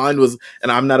 The line was,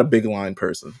 and I'm not a big line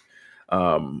person.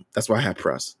 That's why I had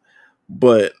press.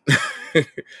 But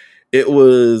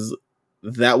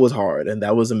that was hard and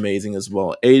that was amazing as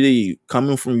well. AD,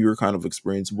 coming from your kind of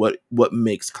experience, what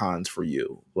makes cons for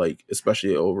you, like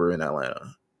especially over in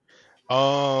Atlanta?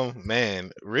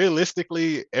 Man,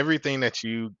 realistically, everything that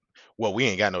you well, we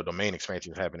ain't got no domain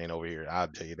expansions happening over here. I'll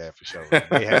tell you that for sure. If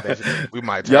they had that, we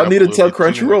might turn Y'all up need a to little tell bit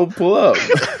too much. Crunchyroll pull up.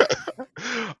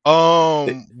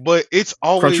 But it's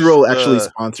always Crunchyroll actually the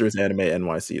sponsors Anime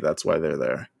NYC. That's why they're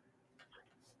there.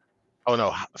 oh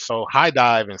no, so High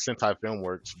Dive and Sentai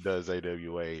Filmworks does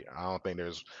AWA. I don't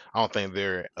think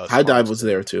they're a High Dive was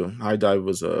there sponsor. too. High Dive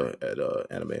was Okay, at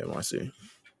Anime NYC.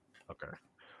 okay.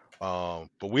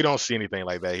 But we don't see anything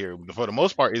like that here. For the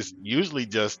most part, it's usually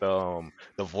just the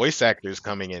voice actors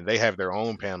coming in. They have their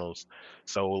own panels.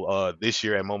 So this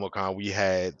year at MomoCon, we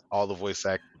had all the voice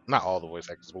act not all the voice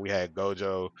actors, but we had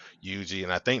Gojo, Yuji,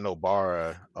 and I think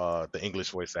Nobara, the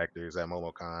English voice actors at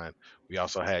MomoCon. We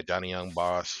also had Johnny Young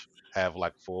Bosch have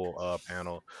like full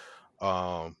panel.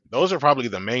 Those are probably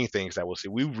the main things that we'll see.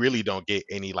 We really don't get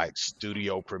any like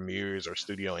studio premieres or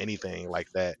studio anything like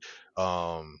that.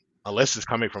 Unless it's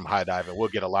coming from High Dive, and we'll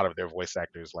get a lot of their voice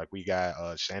actors. Like we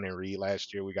got Shannon Reed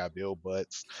last year, we got Bill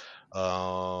Butts.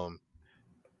 Um,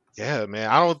 yeah, man,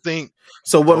 I don't think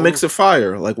So what makes those. it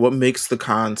fire? Like what makes the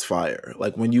cons fire?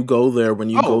 Like when you go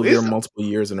Oh, there multiple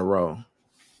years in a row.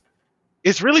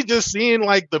 it's really just seeing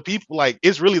like the people. Like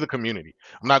it's really the community.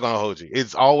 I'm not gonna hold you.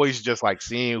 It's always just like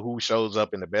seeing who shows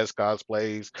up in the best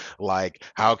cosplays. Like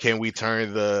how can we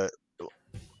turn the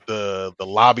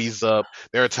lobbies up?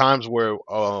 There are times where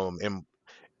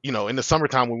in the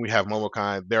summertime when we have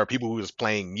MomoCon, there are people who is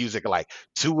playing music at like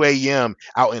 2 a.m.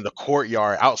 out in the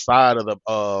courtyard outside of the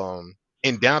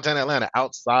in downtown Atlanta,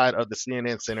 outside of the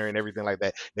CNN Center and everything like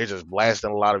that. They're just blasting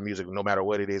a lot of music, no matter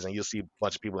what it is, and you'll see a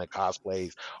bunch of people in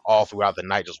cosplays all throughout the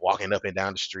night, just walking up and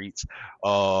down the streets.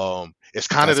 It's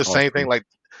kind of That's the same thing. awesome. Like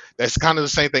that's kind of the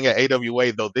same thing at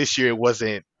AWA, though. This year it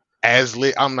wasn't as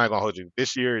lit. I'm not gonna hold you.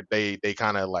 This year they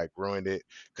kind of like ruined it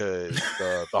because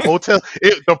the hotel.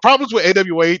 The problems with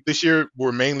AWA this year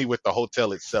were mainly with the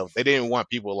hotel itself. They didn't want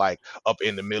people like up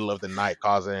in the middle of the night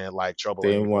causing like trouble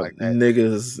or They anything want like that.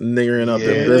 niggas niggering up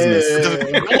in Yeah, business. because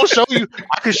Yeah. I will show you.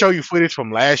 I can show you footage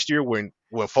from last year when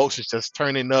folks was just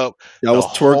turning up, Y'all the was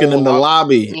twerking in whole the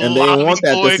lobby and they didn't lobby want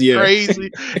that this going year.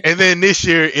 crazy, and then this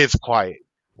year it's quiet,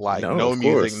 like No, no of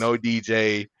music, course. no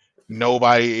DJ,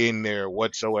 nobody in there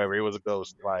whatsoever. It was a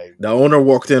ghost. Like The owner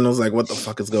walked in and was like, what the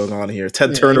fuck is going on here?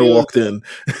 Ted Yeah, Turner he was walked in.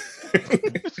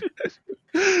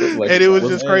 Was like, and it was what's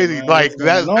just hey crazy. man, Like what's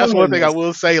going that's on one in thing I this?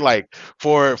 will say. Like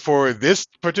for this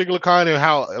particular con and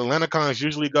how Atlanta cons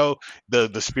usually go, the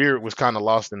spirit was kind of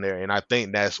lost in there, and I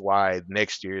think that's why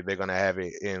next year they're gonna have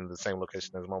it in the same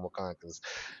location as MomoCon because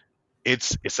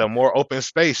it's a more open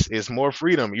space. It's more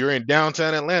freedom. You're in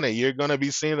downtown Atlanta. You're gonna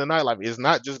be seeing the nightlife. It's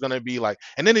not just gonna be like.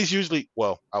 And then it's usually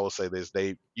well, I will say this: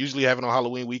 they usually have it on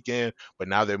Halloween weekend, but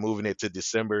now they're moving it to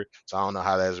December. So I don't know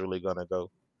how that's really gonna go.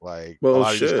 Like a well,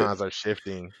 lot of these shit. cons are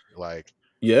shifting. Like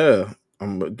Yeah,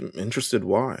 I'm interested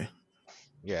why.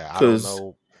 yeah, I don't Because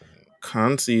know.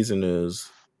 con season is,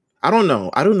 I don't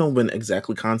know. I don't know when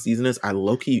exactly con season is. I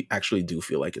low key actually do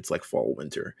feel like it's like fall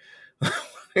winter.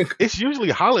 It's usually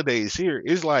holidays here.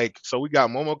 It's like so we got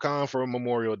MomoCon for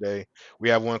Memorial Day. We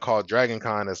have one called Dragon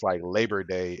Con that's like Labor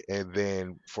Day, and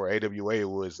then for AWA it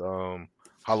was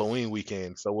Halloween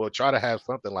weekend. So we'll try to have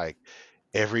something like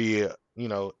every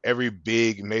every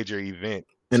big major event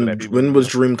so that And people when can was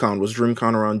DreamCon? Was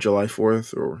DreamCon around July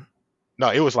 4th or? no,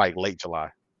 it was like late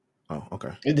July. Oh,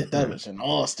 okay. They did All that right. bitch in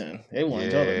Austin. They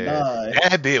wanted y'all to Yeah, die.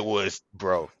 that bit was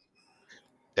bro.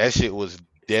 That shit was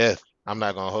death. I'm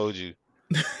not gonna hold you.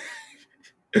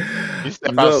 You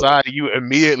step So, outside and you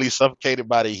immediately suffocated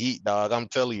by the heat, dog. I'm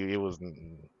telling you, it was.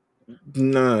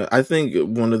 nah, I think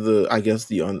one of the, I guess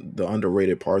the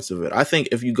underrated parts of it. I think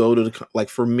if you go to like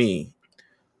for me,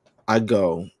 I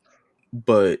go,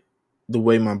 but the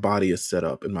way my body is set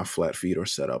up and my flat feet are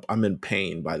set up, I'm in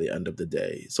pain by the end of the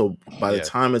day. So by the Yeah.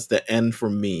 time it's the end for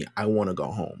me, I want to go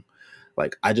home.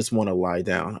 Like I just want to lie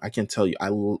down. I can tell you,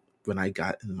 when I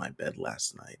got in my bed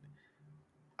last night,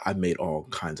 I made all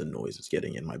kinds of noises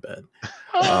getting in my bed.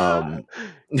 Um,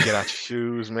 You get out your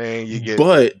shoes, man. You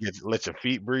but let your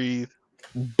feet breathe.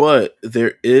 but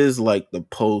there is like the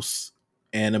post.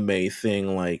 anime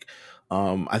thing. Like,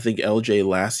 I think LJ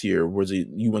last year, was it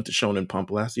you went to Shonen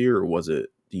Pump last year, or was it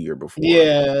the year before?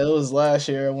 Yeah, it was last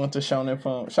year. I went to Shonen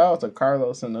Pump. Shout out to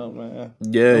Carlos and them, man.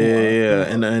 Yeah, yeah,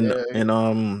 Them, yeah.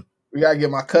 and We gotta get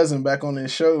my cousin back on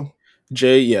this show.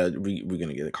 Jay, yeah, we're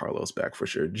gonna get Carlos back for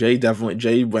sure. Jay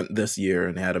went this year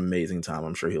and had an amazing time.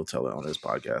 I'm sure he'll tell it on his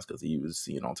podcast because he was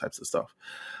seeing all types of stuff.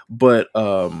 But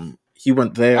he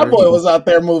went That there. boy was out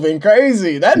there moving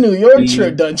crazy. That New York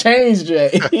trip done changed,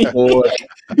 Jay. Boy,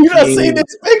 You done seen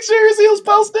his pictures he was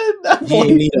posting? That he boy,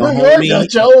 ain't need a New York homie. done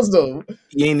chose them.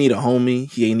 He ain't need a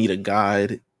homie. He ain't need a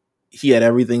guide. He had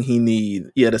everything he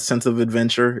need. He had a sense of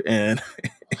adventure and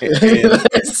New York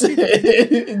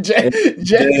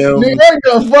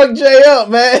done fuck Jay up,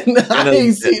 man. I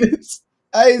ain't seen this.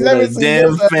 I ain't never seen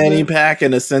damn this. fanny pack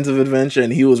and a sense of adventure,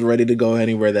 and he was ready to go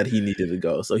anywhere that he needed to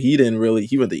go. So he didn't really.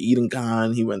 He went to Eden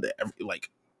Con. He went to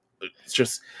it's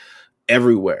just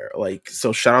everywhere. Like,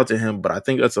 so shout out to him. But I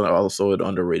think that's also an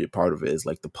underrated part of it is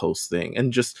like the post thing,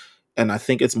 and I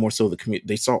think it's more so the community.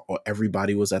 They saw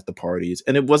everybody was at the parties,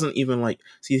 and it wasn't even like.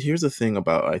 See, here's the thing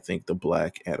about I think the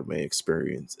Black anime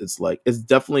experience. It's like it's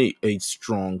definitely a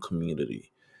strong community.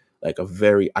 Like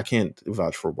I can't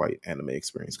vouch for white anime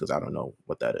experience because I don't know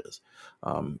what that is.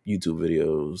 YouTube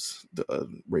videos,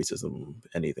 racism,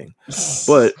 anything,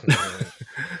 but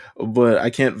but I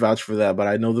can't vouch for that. But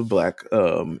I know the Black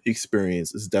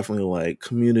experience is definitely like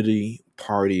community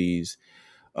parties,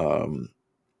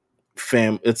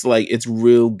 it's like it's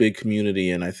real big community,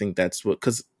 and I think that's what,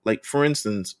 because like for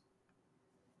instance,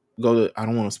 I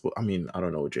don't want to I mean, I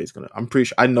don't know what Jay's gonna, I'm pretty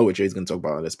sure I know what Jay's gonna talk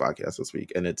about on this podcast this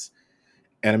week, and it's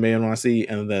anime NYC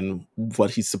and then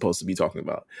what he's supposed to be talking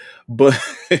about. But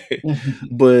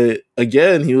but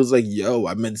again, he was like, yo,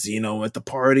 I met Zeno at the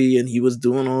party and he was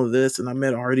doing all of this, and I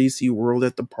met RDC World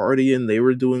at the party and they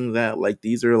were doing that. Like,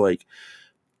 these are like,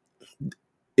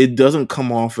 it doesn't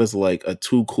come off as like a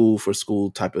too cool for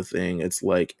school type of thing. It's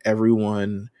like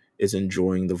everyone is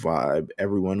enjoying the vibe.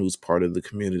 Everyone who's part of the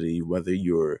community, whether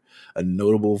you're a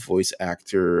notable voice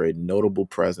actor, a notable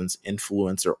presence,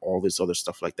 influencer, all this other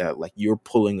stuff like that, like you're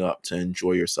pulling up to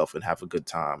enjoy yourself and have a good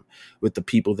time with the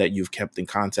people that you've kept in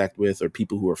contact with, or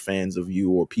people who are fans of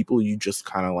you, or people you just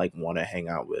kind of like want to hang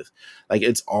out with. Like,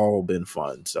 it's all been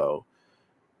fun. So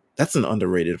that's an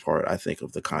underrated part, I think,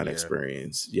 of the con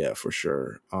experience. Yeah, for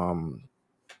sure. I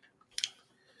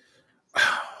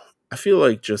feel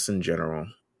like just in general,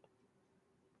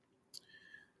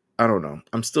 I don't know.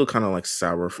 I'm still kind of like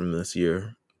sour from this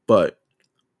year, but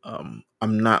I'm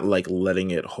not like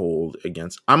letting it hold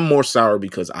against. I'm more sour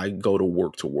because I go to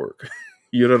work.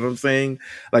 You know what I'm saying?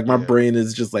 Like, my brain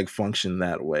is just like function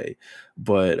that way.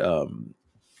 But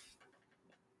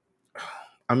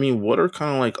I mean, what are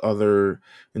kind of like other,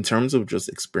 in terms of just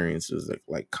experiences,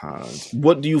 like cons?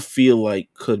 What do you feel like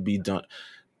could be done?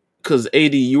 Because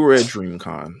AD, you were at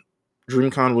DreamCon.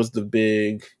 DreamCon was the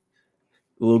big.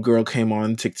 Little girl came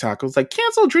on TikTok. I was like,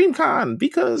 cancel DreamCon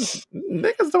because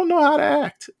niggas don't know how to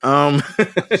act.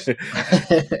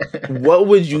 What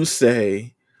would you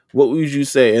say? What would you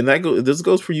say? And this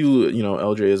goes for you,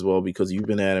 LJ, as well, because you've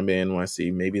been at Anime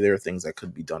NYC. Maybe there are things that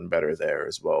could be done better there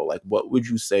as well. Like, what would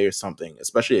you say, or something,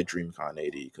 especially at DreamCon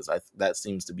AD, because that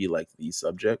seems to be like the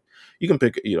subject. You can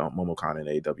pick, MomoCon and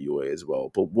AWA as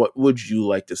well. But what would you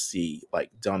like to see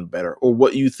like done better, or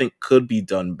what you think could be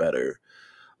done better?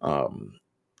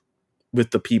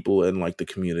 With the people and like the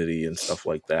community and stuff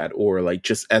like that, or like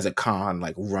just as a con,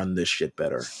 like run this shit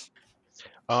better.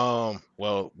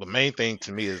 Well, the main thing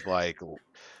to me is like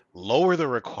lower the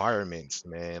requirements,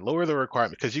 man. Lower the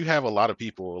requirement, because you have a lot of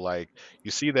people, like,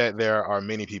 you see that there are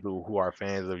many people who are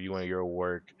fans of you and your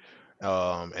work.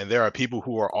 And there are people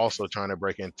who are also trying to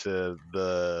break into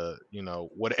the,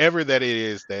 whatever that it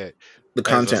is that The as a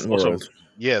content social, world.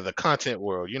 yeah, the content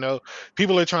world.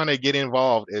 People are trying to get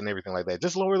involved and everything like that.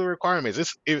 Just lower the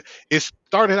requirements. It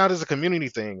started out as a community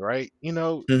thing, right?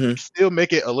 Mm-hmm. Still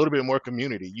make it a little bit more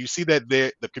community. You see that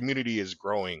the community is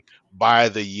growing by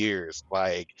the years.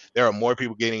 Like, there are more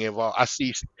people getting involved. I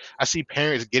see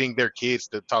parents getting their kids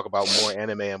to talk about more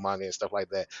anime and manga and stuff like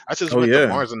that. I just Oh went to yeah,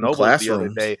 Barnes and in Nobles the other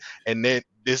classrooms. day, and then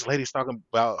this lady's talking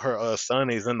about her son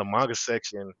is in the manga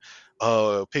section,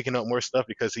 picking up more stuff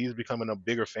because he's becoming a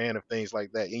bigger fan of things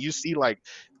like that. And you see, like,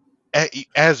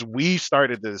 as we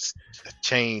started this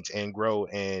change and grow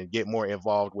and get more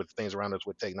involved with things around us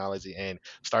with technology and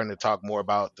starting to talk more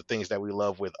about the things that we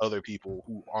love with other people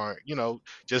who aren't,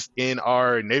 just in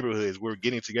our neighborhoods, we're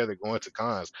getting together, going to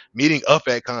cons, meeting up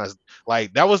at cons.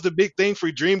 Like that was the big thing for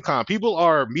DreamCon. People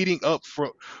are meeting up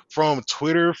from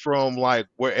Twitter, from like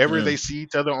wherever they Mm, see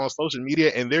each other on social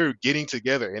media, and they're getting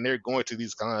together and they're going to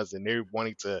these cons and they're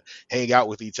wanting to hang out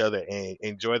with each other and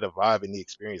enjoy the vibe and the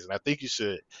experience. And I think you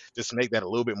should just make that a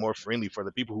little bit more friendly for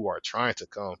the people who are trying to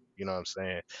come, you know what I'm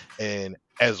saying? And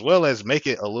as well as make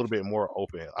it a little bit more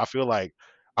open. I feel like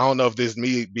I don't know if this is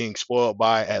me being spoiled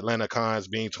by Atlanta cons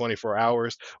being 24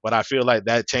 hours, but I feel like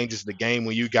that changes the game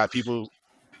when you got people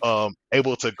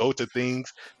able to go to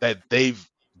things that they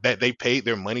paid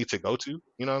their money to go to.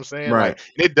 You know what I'm saying? Like right,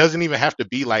 it doesn't even have to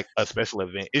be like a special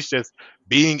event. It's just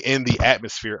being in the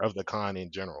atmosphere of the con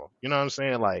in general. You know what I'm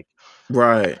saying? Like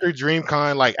right.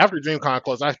 after DreamCon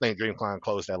closed, I think DreamCon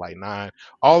closed at like 9.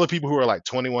 All the people who are like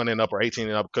 21 and up or 18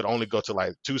 and up could only go to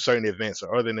like 2 certain events.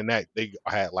 Or other than that, they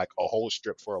had like a whole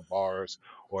strip full of bars,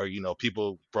 or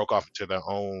people broke off into their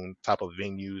own type of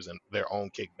venues and their own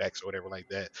kickbacks or whatever like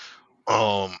that.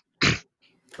 Um,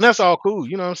 and that's all cool,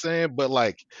 you know what I'm saying? But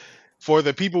like for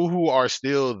the people who are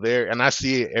still there, and I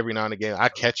see it every now and again, I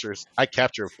capture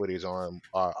footage on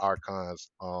our cons,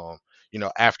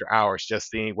 after hours, just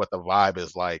seeing what the vibe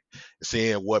is like,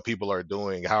 seeing what people are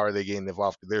doing, how are they getting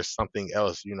involved. There's something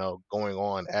else, going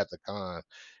on at the con.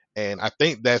 And I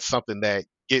think that's something that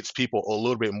gets people a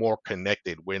little bit more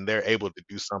connected when they're able to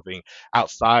do something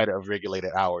outside of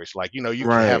regulated hours. Like, you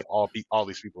can have Right. all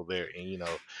these people there and,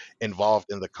 involved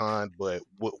in the con, but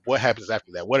what happens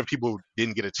after that? What if people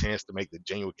didn't get a chance to make the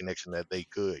genuine connection that they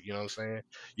could? You know what I'm saying?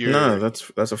 No, You're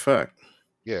that's a fact.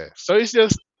 Yeah. So it's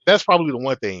just that's probably the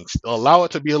one thing. Allow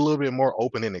it to be a little bit more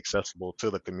open and accessible to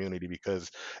the community,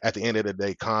 because at the end of the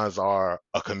day, cons are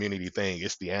a community thing.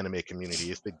 It's the anime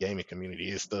community, it's the gaming community,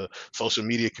 it's the social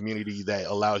media community that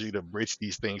allows you to bridge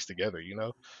these things together.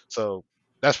 So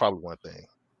that's probably one thing.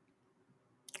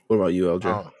 What about you, LJ?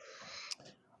 Um,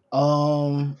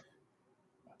 Um,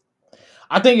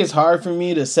 I think it's hard for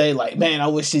me to say like, man, I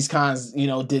wish these cons,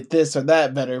 did this or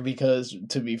that better, because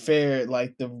to be fair,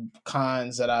 like the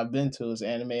cons that I've been to is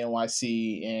Anime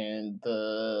NYC and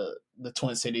the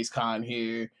Twin Cities con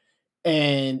here,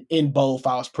 and in both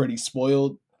I was pretty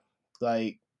spoiled.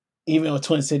 Like even with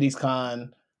Twin Cities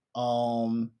con,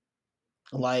 um,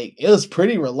 like it was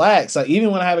pretty relaxed. Like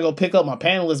even when I had to go pick up my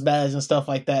panelist badge and stuff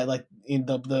like that, like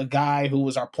the guy who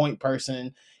was our point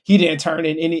person, he didn't turn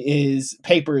in any his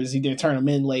papers. He didn't turn them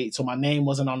in late, so my name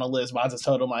wasn't on the list. But I just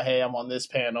told him like, "Hey, I'm on this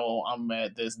panel. I'm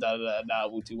at this da da da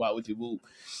wooty wah wooty woo."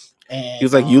 He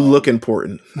was And like, "You look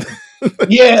important."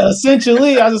 yeah,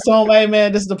 essentially, I just told him, "Hey,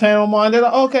 man, this is the panel I'm on." They're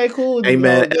like, "Okay, cool." Hey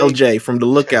man, LJ from the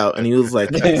Lookout, and he was like,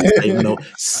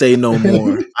 say no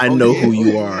more. I oh know yeah, who oh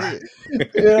you yeah, are."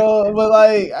 yeah. but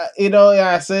like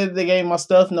I said, they gave my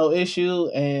stuff no issue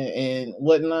and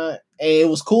whatnot, and it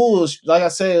was cool. It was, like I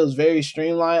said, it was very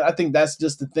streamlined. I think that's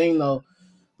just the thing though,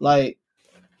 like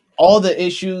all the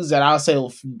issues that I'll say,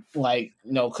 like,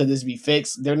 could this be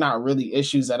fixed? They're not really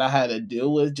issues that I had to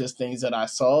deal with, just things that I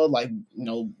saw, like,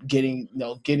 getting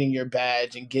your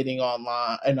badge and getting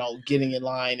online, getting in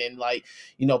line, and like,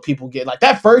 people get like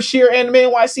that first year Anime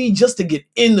NYC just to get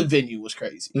in the venue was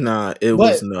crazy. Nah, it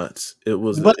was But nuts. It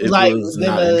was like then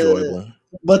not enjoyable.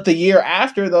 but the year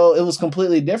after though, it was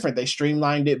completely different. They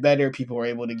streamlined it better. People were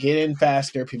able to get in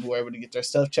faster. People were able to get their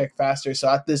stuff checked faster. So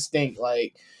I just think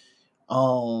like,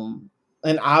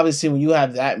 and obviously when you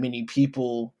have that many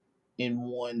people in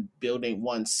one building,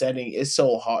 one setting, it's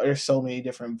so hard. There's so many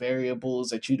different variables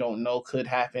that you don't know could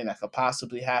happen, that could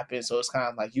possibly happen. So it's kind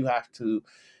of like you have to,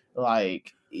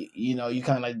 like, you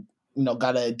kind of,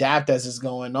 got to adapt as it's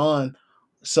going on.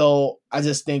 So I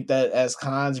just think that as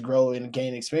cons grow and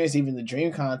gain experience, even the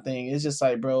DreamCon thing, it's just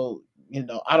like, bro,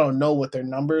 I don't know what their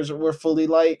numbers were fully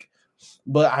like,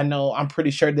 but I'm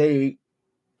pretty sure they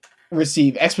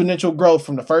receive exponential growth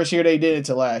from the first year they did it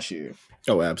to last year.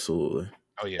 Oh, absolutely.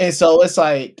 Oh yeah. And so it's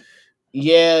like,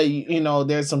 yeah,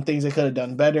 there's some things they could have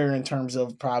done better in terms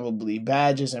of probably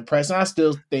badges and press. And I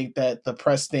still think that the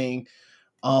press thing,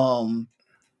 I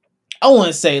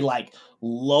wouldn't say like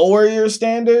lower your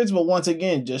standards, but once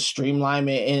again, just streamline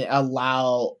it and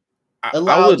allow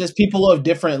I would just people of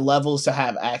different levels to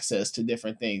have access to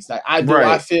different things. Like I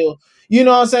right. feel, you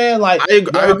know what I'm saying? Like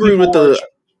I agree with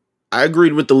I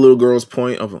agreed with the little girl's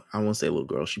point of, I won't say little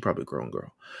girl, she probably a grown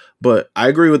girl, but I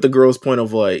agree with the girl's point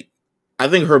of like, I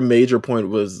think her major point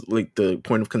was like the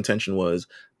point of contention was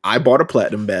I bought a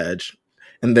platinum badge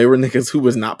and there were niggas who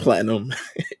was not platinum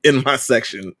in my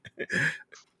section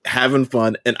having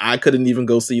fun, and I couldn't even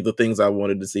go see the things I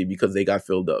wanted to see because they got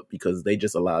filled up because they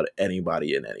just allowed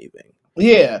anybody in anything.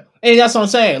 Yeah, and that's what I'm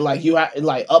saying. Like you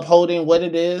like upholding what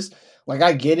it is. Like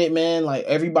I get it, man. Like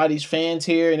everybody's fans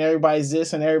here and everybody's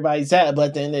this and everybody's that. But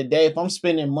at the end of the day, if I'm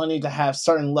spending money to have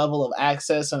certain level of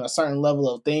access and a certain level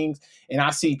of things, and I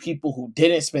see people who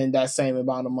didn't spend that same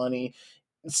amount of money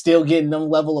still getting them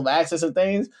level of access to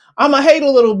things, I'ma hate a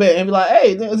little bit and be like,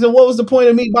 hey, then what was the point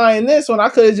of me buying this when I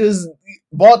could have just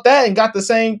bought that and got the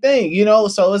same thing, you know?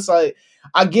 So it's like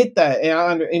I get that,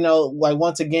 and like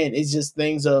once again, it's just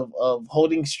things of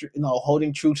holding,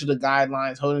 holding true to the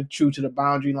guidelines, holding true to the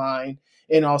boundary line,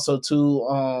 and also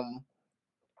to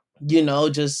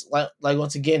just like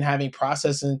once again having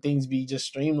processing things be just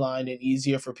streamlined and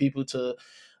easier for people to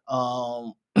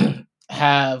um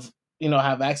have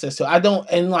have access to. I don't,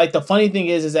 and like the funny thing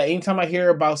is that anytime I hear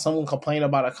about someone complain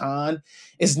about a con,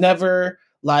 it's never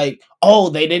like, oh,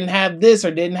 they didn't have this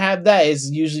or didn't have that. It's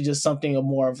usually just something of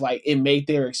more of like it made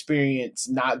their experience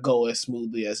not go as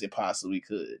smoothly as it possibly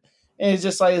could. And it's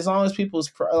just like as long as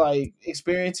people's like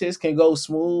experiences can go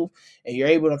smooth and you're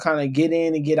able to kind of get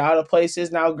in and get out of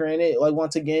places. Now, granted, like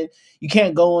once again, you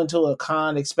can't go into a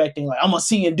con expecting like I'm gonna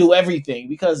see and do everything,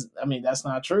 because I mean that's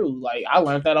not true. Like I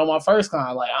learned that on my first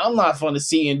con. Like I'm not fun to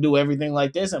see and do everything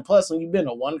like this. And plus, when you've been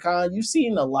to one con, you've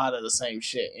seen a lot of the same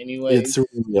shit anyway. It's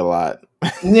really a lot.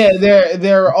 Yeah, they're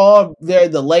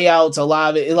the layouts. A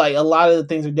lot of it, like a lot of the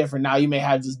things are different now. You may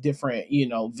have just different,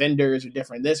 vendors or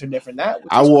different this or different that.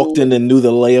 Which I is walked cool. in and knew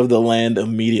the lay of the land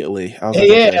immediately. I was like,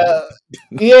 Yeah,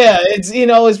 okay. yeah, it's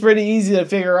it's pretty easy to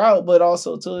figure out, but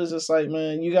also too, it's just like,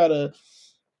 man, you gotta,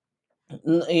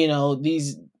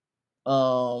 these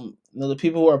the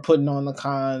people who are putting on the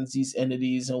cons, these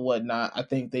entities and whatnot, I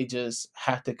think they just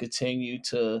have to continue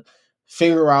to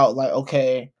figure out like,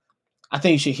 okay, I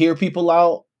think you should hear people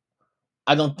out.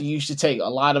 I don't think you should take a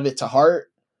lot of it to heart.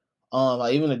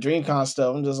 Like even the DreamCon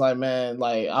stuff, I'm just like, man,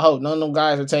 like I hope none of them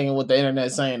guys are taking what the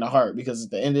internet's saying to heart, because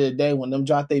at the end of the day, when them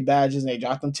drop their badges and they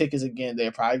drop them tickets again,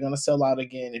 they're probably gonna sell out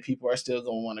again, and people are still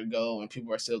gonna want to go, and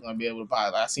people are still gonna be able to buy.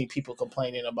 Like, I've seen people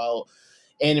complaining about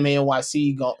Anime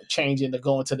NYC changing to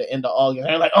going to the end of August.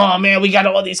 They're like, oh man, we got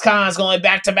all these cons going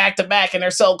back to back to back, and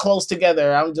they're so close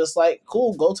together. I'm just like,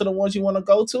 cool, go to the ones you want to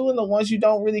go to, and the ones you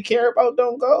don't really care about,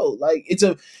 don't go. Like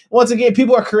once again,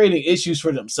 people are creating issues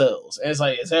for themselves, and it's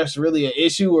like, is this really an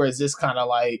issue, or is this kind of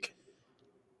like,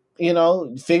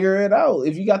 figure it out?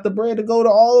 If you got the bread to go to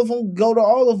all of them, go to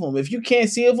all of them. If you can't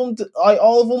see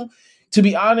all of them, to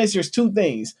be honest, there's two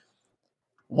things.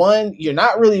 One, you're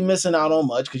not really missing out on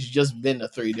much because you just been to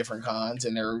 3 different cons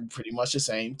and they're pretty much the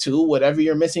same. Two, whatever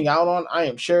you're missing out on, I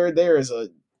am sure there's a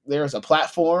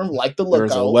platform like the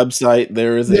There's a Lookout. website.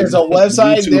 There's a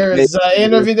website. YouTube There's an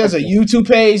interview. There's a YouTube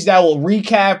page that will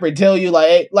recap and tell you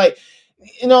like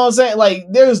you know what I'm saying. Like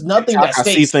there's nothing that I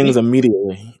see stays things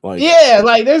immediately. Like yeah,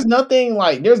 like there's nothing,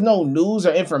 like there's no news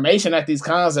or information at these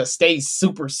cons that stays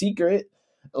super secret.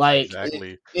 Like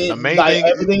Exactly. The it main like thing,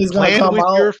 everything is gonna plan come with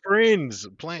your out. friends.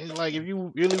 Plan, like if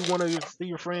you really want to see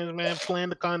your friends, man, plan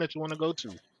the con that you want to go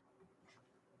to.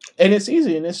 And it's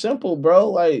easy and it's simple, bro.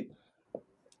 Like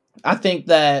I think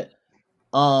that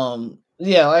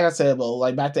yeah, like I said, bro,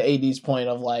 like back to AD's point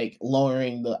of like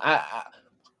lowering the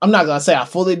I'm not gonna say I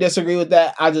fully disagree with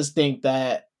that. I just think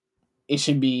that it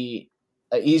should be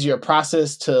an easier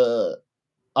process to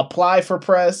apply for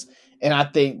press. And I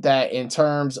think that in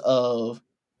terms of,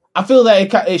 I feel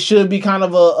that it should be kind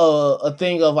of a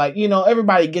thing of like,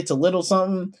 everybody gets a little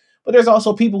something, but there's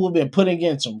also people who've been putting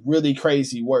in some really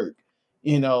crazy work,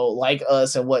 like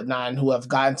us and whatnot, and who have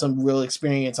gotten some real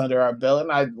experience under our belt.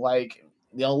 And I like,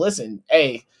 listen,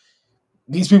 hey,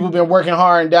 these people have been working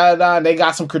hard and and they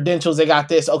got some credentials, they got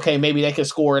this. Okay, maybe they could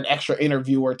score an extra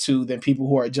interview or two than people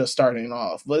who are just starting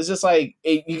off. But it's just like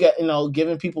you got,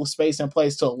 giving people space and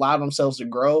place to allow themselves to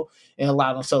grow and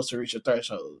allow themselves to reach a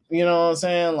threshold. You know what I'm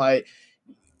saying? Like,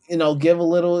 give a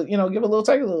little, give a little,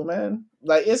 take a little, man.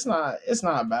 Like it's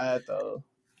not bad though.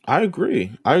 I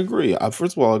agree.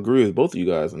 First of all, I agree with both of you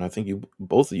guys, and I think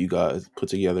both of you guys put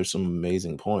together some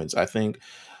amazing points. I think,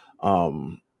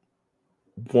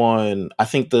 one, I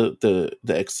think the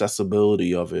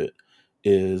accessibility of it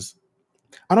is,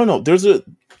 I don't know.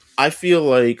 I feel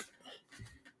like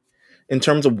in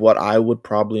terms of what I would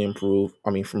probably improve, I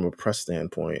mean, from a press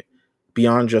standpoint,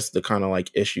 beyond just the kind of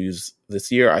like issues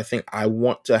this year, I think I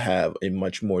want to have a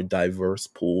much more diverse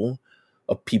pool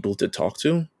of people to talk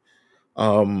to.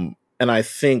 And I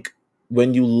think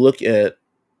when you look at,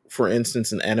 for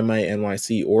instance, an Anime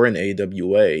NYC or an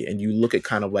AWA, and you look at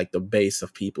kind of like the base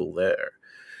of people there,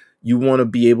 you want to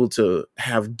be able to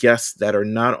have guests that are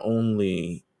not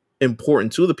only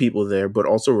important to the people there, but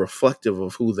also reflective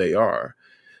of who they are.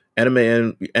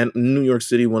 Anime and New York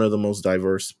City, one of the most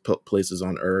diverse places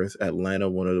on earth. Atlanta,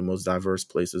 one of the most diverse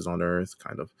places on earth,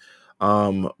 kind of.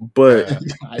 But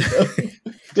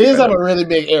they just have a really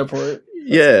big airport.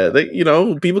 Yeah, they,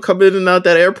 people come in and out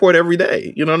that airport every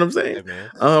day. You know what I'm saying?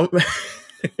 Hey,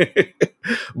 man.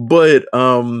 But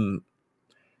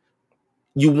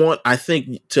you want, I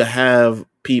think, to have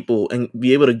people and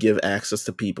be able to give access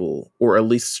to people, or at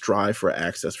least strive for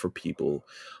access for people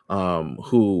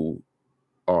who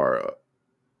are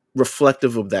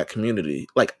reflective of that community.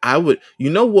 Like what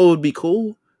would be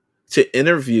cool? To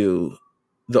interview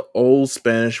the old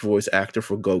Spanish voice actor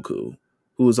for Goku,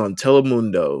 who was on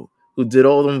Telemundo, who did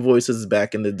all them voices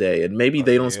back in the day. And maybe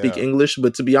they don't speak English,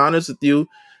 but to be honest with you,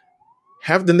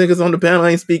 half the niggas on the panel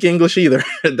ain't speak English either.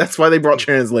 That's why they brought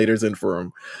translators in for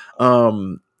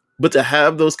them. But to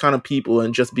have those kind of people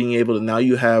and just being able to, now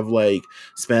you have like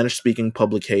Spanish speaking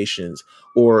publications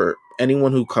or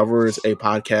anyone who covers a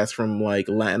podcast from like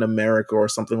Latin America or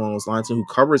something along those lines, and who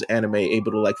covers anime,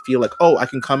 able to like feel like, oh, I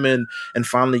can come in and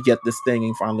finally get this thing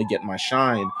and finally get my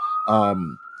shine.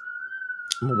 I'm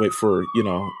gonna wait for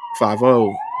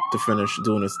 5-0 to finish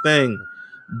doing his thing,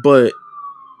 but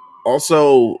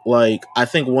also, like, I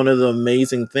think one of the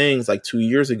amazing things, like 2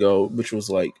 years ago, which was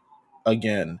like,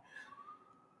 again,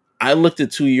 I looked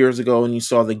at 2 years ago and you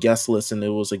saw the guest list, and it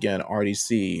was again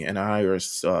RDC and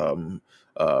Iris,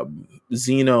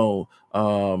 Zeno,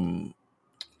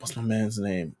 what's my man's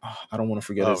name? Oh, I don't want to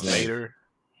forget his name.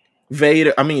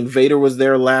 Vader. I mean, Vader was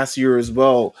there last year as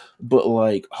well, but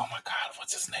like, oh my god,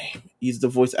 what's his name? He's the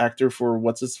voice actor for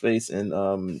what's his face in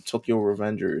Tokyo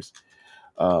Revengers.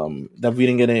 That we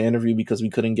didn't get an interview because we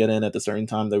couldn't get in at the certain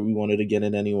time that we wanted to get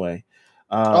in anyway.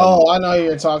 I know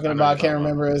you're talking about. I can't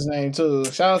remember his name too.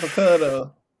 Shout out to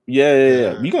Kudo.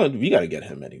 Yeah. We gotta get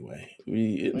him anyway.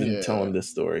 We didn't tell him this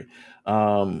story.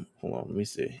 Hold on, let me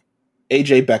see.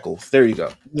 AJ Beckles. There you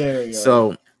go. There you go.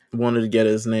 So wanted to get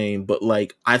his name, but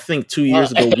like I think 2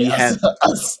 years ago we had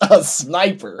a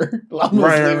sniper. I'm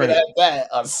gonna leave it at that.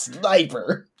 A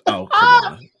sniper. Oh,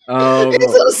 come on.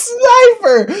 He's a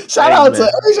sniper. Shout out to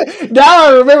AJ. Now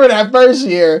I remember that first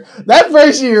year. That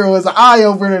first year was an eye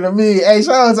opener to me. Hey,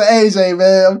 shout out to AJ,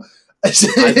 man.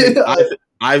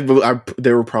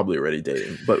 They were probably already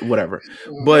dating, but whatever.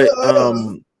 But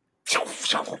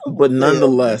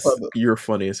nonetheless, you're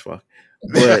funny as fuck.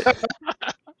 But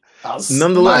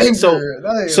nonetheless, so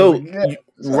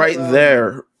right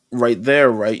there,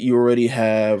 right, you already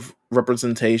have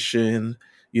representation,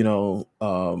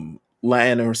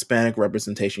 Latin or Hispanic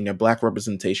representation, you have Black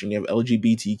representation, you have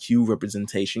LGBTQ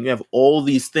representation, you have all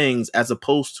these things, as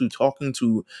opposed to talking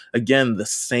to, again, the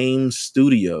same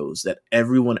studios that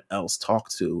everyone else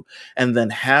talked to, and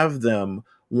then have them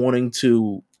wanting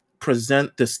to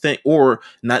present this thing, or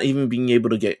not even being able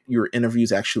to get your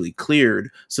interviews actually cleared.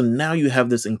 So now you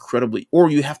have this or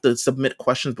you have to submit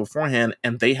questions beforehand,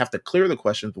 and they have to clear the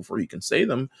questions before you can say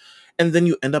them. And then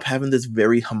you end up having this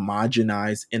very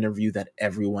homogenized interview that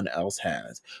everyone else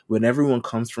has. When everyone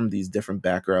comes from these different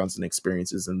backgrounds and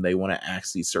experiences, and they want to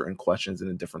ask these certain questions in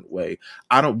a different way,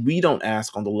 we don't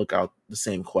ask on the Lookout the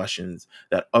same questions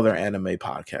that other anime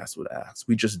podcasts would ask.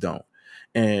 We just don't.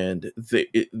 And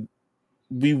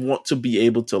we want to be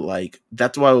able to, like,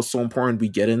 that's why it was so important we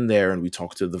get in there and we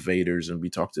talk to the Vaders and we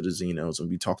talk to the Xenos and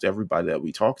we talk to everybody that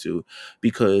we talk to,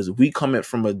 because we come in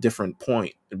from a different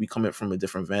point and we come in from a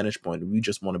different vantage point, and we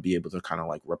just want to be able to kind of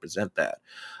like represent that.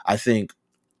 I think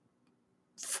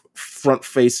front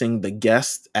facing the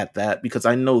guests at that, because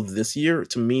I know this year,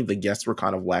 to me, the guests were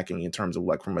kind of lacking in terms of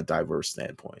like from a diverse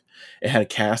standpoint. It had a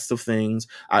cast of things.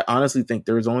 I honestly think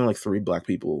there was only like 3 Black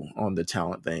people on the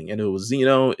talent thing, and it was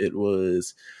Zeno, it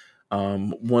was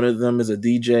one of them is a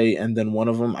DJ, and then one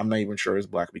of them I'm not even sure is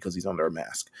Black because he's under a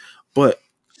mask. But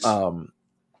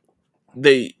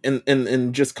they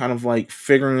and just kind of like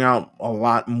figuring out a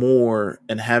lot more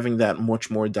and having that much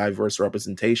more diverse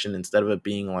representation, instead of it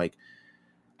being like,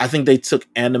 I think they took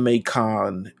Anime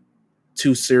Con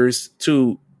too serious,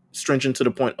 too stringent to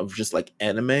the point of just like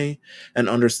anime, and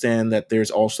understand that there's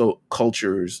also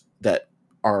cultures that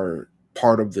are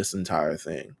part of this entire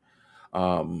thing.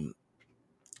 I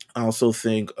also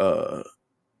think I'm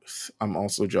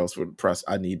also jealous for the press.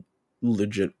 I need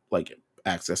legit like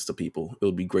access to people. It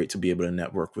would be great to be able to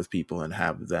network with people and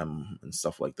have them and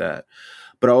stuff like that.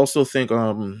 But I also think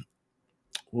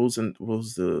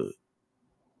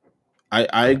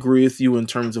I agree with you in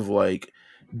terms of like,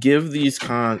 give these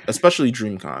especially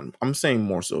DreamCon. I'm saying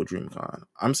more so DreamCon.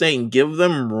 I'm saying give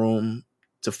them room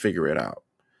to figure it out.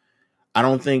 I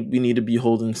don't think we need to be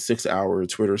holding 6-hour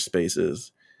Twitter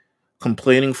spaces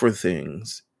complaining for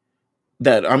things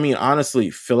that, I mean, honestly,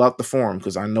 fill out the form,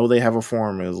 because I know they have a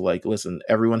form. Is like, listen,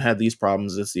 everyone had these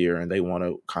problems this year, and they want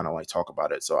to kind of like talk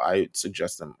about it. So I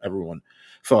suggest everyone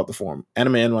fill out the form.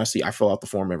 Anime NYC, I fill out the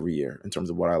form every year in terms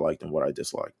of what I liked and what I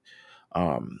disliked.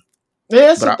 Yeah,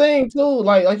 that's But the thing too.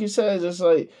 Like you said, just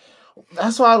like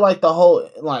that's why I like the whole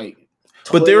like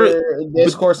but there, Twitter but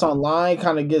discourse online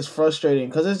kind of gets frustrating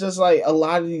because it's just like a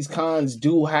lot of these cons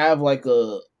do have like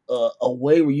a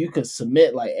way where you can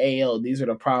submit like, hey, yo, these are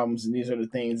the problems and these are the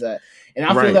things that, and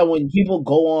I feel right. that when people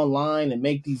go online and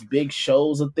make these big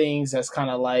shows of things, that's kind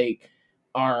of like,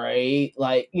 all right,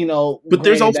 like, But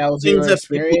there's granted also that was things your that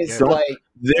people experience, Yeah. don't. like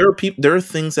There are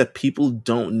things that people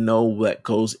don't know that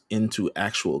goes into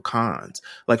actual cons.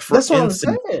 Like, for that's what I'm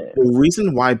instance, saying. the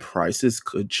reason why prices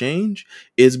could change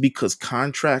is because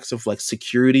contracts of like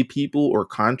security people or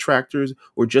contractors,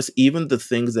 or just even the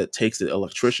things that takes it,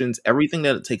 electricians, everything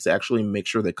that it takes to actually make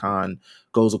sure the con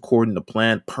goes according to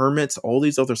plan, permits, all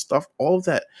these other stuff, all of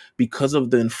that, because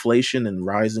of the inflation and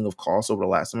rising of costs over the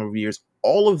last number of years,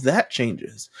 all of that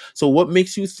changes. So what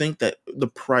makes you think that the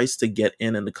price to get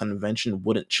in the convention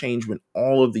wouldn't change when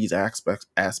all of these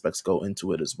aspects go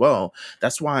into it as well?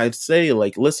 That's why I'd say,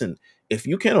 like, listen, if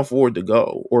you can't afford to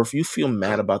go, or if you feel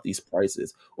mad about these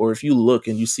prices, or if you look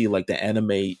and you see like the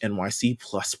Anime NYC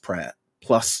plus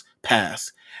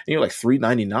pass, and you're like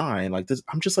 $3.99, like this,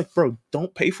 I'm just like, bro,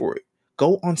 don't pay for it.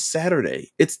 Go on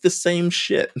Saturday. It's the same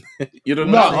shit. You know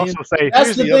what But I'm I No, saying? also say,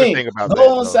 that's here's the the other thing. thing about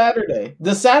that Go on though. Saturday.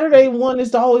 The Saturday one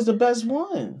is always the best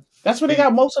one. That's where they See,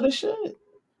 got most of the shit.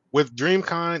 with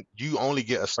DreamCon, you only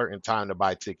get a certain time to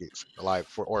buy tickets, like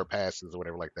for or passes or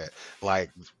whatever like that.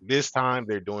 Like this time,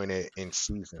 they're doing it in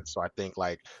season. So I think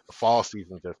like the fall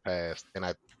season just passed, and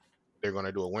they're going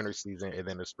to do a winter season and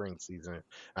then a spring season.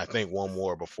 I think one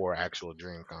more before actual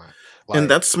DreamCon. And Like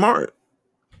that's smart.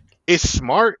 it's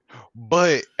smart,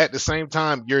 but at the same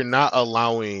time, you're not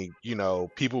allowing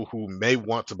people who may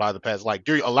want to buy the pass. Like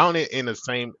you're allowing it in the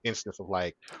same instance of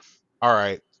like, all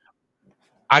right,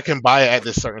 I can buy it at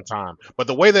this certain time. But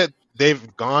the way that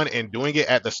they've gone and doing it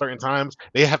at the certain times,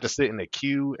 they have to sit in the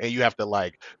queue and you have to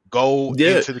like go Yeah,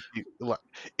 into the queue. Like,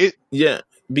 it, yeah,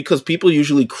 because people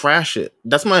usually crash it.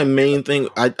 That's my main thing.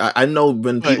 I know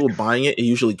when but people buying it, it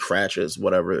usually crashes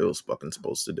whatever it was fucking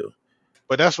supposed to do.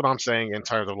 but that's what I'm saying in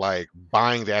terms of like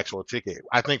buying the actual ticket.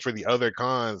 I think for the other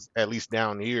cons, at least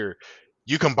down here,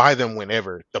 you can buy them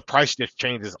whenever. The price just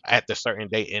changes at the certain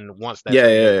date, and once that Yeah,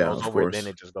 certain yeah, date yeah. goes Of over, then course.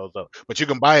 it just goes up. But you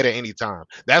can buy it at any time.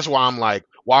 That's why I'm like,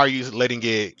 why are you letting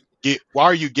it get? Why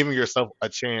are you giving yourself a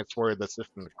chance for the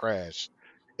system to crash?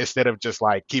 Instead of just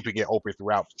like keeping it open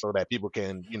throughout so that people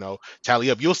can, tally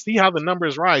up. You'll see how the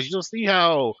numbers rise. You'll see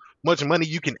how much money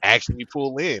you can actually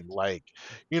pull in. Like,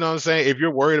 you know what I'm saying? If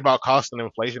you're worried about cost and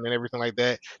inflation and everything like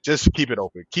that, just keep it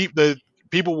open. Keep the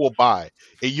people will buy,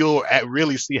 and you'll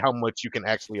really see how much you can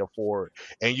actually afford,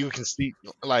 and you can see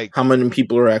like, How many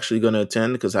people are actually going to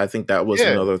attend? Because I think that was yeah,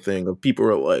 another thing of people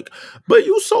are like, "But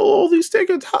you sold all these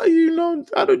tickets. How you know?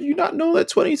 How did you not know that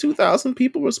 22,000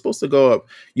 people were supposed to go up?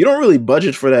 You don't really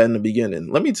budget for that in the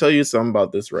beginning." Let me tell you something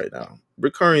about this right now.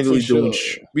 For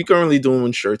sure. We currently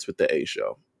doing shirts with the A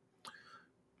Show.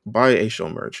 Buy A Show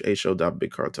merch.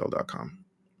 ashow.bigcartel.com.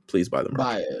 Please buy the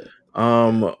Buy merch. it.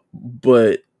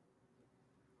 But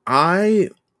I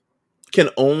can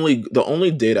only the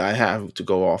only data I have to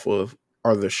go off of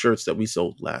are the shirts that we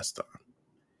sold last time.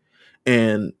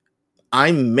 And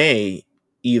I may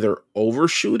either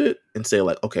overshoot it and say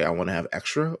like, okay, I want to have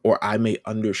extra, or I may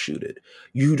undershoot it.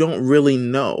 You don't really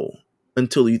know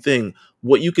until you think.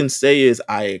 What you can say is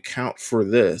I account for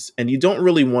this, and you don't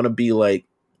really want to be like,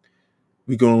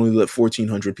 we can only let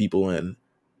 1,400 people in.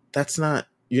 That's not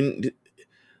you.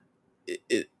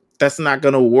 That's not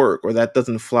gonna work, or that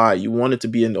doesn't fly. You want it to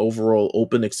be an overall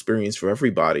open experience for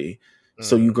everybody,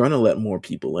 so you're mhm. gonna let more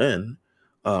people in.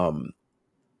 Um,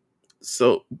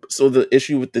 so the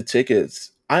issue with the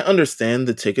tickets, I understand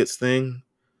the tickets thing,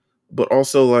 but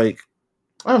also like,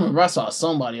 I remember I saw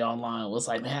somebody online was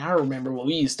like, man, I remember when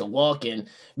we used to walk and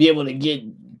be able to get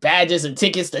badges and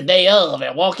tickets the day of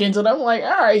and walk into them. I'm like, all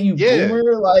right, you Yeah, boomer,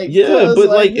 like, yeah, cause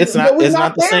but like, like it's but not we it's not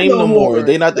not the there same no no more. more.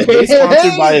 They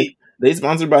Hey,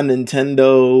 sponsored by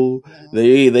Nintendo.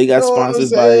 They you got know what I'm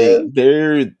sponsored by saying?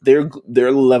 they're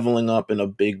leveling up in a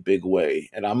big way.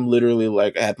 And I'm literally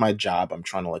like, at my job, I'm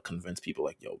trying to like convince people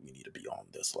like, yo, we need to be on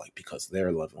this, like, because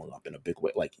they're leveling up in a big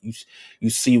way. Like, you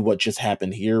see what just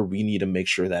happened here. We need to make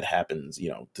sure that happens.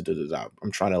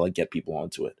 I'm trying to like get people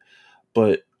onto it,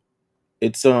 but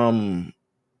it's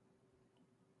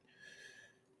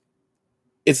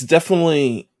it's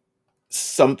definitely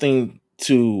something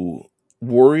to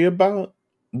worry about,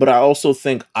 but I also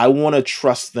think I want to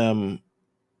trust them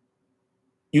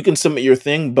you can submit your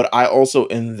thing, but I also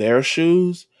in their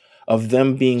shoes of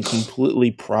them being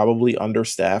completely probably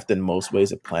understaffed in most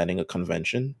ways of planning a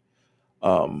convention.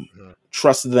 Mhm.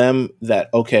 Trust them that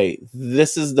okay,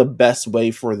 this is the best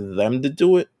way for them to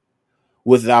do it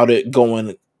without it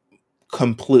going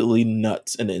completely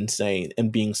nuts and insane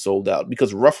and being sold out.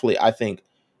 Because roughly, I think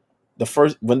the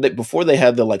first when they before they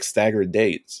had the like staggered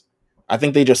dates, I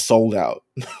think they just sold out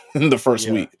in the first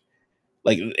Yeah, week.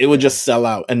 Like it would yeah. just sell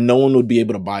out, and no one would be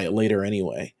able to buy it later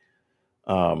anyway.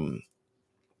 Um,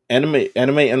 anime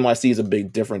NYC is a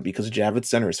big different because Javits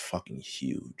Center is fucking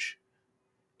huge.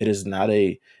 It is not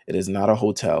a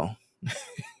hotel.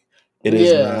 It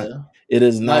is not. Yeah. It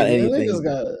is not Like niggas anything.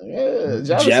 got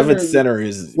Javits Javits Center. Center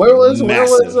is Where was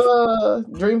massive.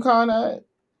 DreamCon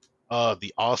at?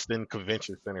 The Austin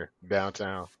Convention Center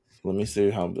downtown. Let me see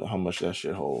how much that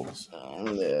shit holds.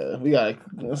 Yeah, we got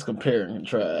let's compare and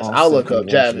contrast. I'll Austin look up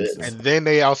Convention Javits. Center. And then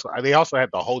they also had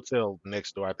the hotel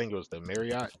next door. I think it was the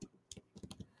Marriott.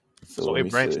 So So let it me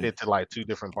branched see. it to like two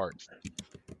different parts.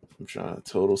 I'm trying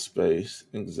total space,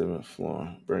 exhibit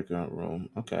floor, breakout room.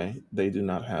 Okay, they do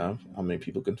not have how many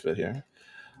people can fit here.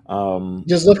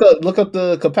 Just look up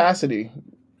the capacity.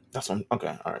 That's one.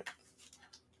 Okay, all right.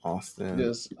 Austin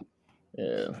Just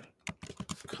yeah.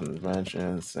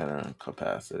 Convention Center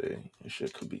capacity. It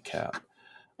should could be capped.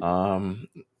 Um,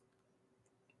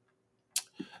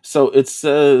 so it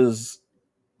says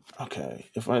okay.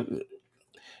 If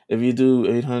you do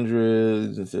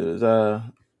 800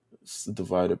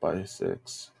 divided by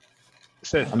 6, It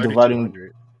says I'm dividing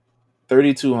 3,200.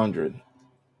 3,200.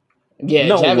 Yeah,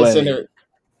 No Javits way. Center.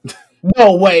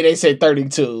 No way they say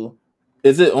 32.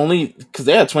 Is it only because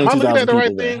they had Am I looking 22,000 at the right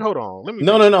people thing? there? Hold on. Let me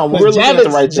No, make no, sure. no. Because We're looking at the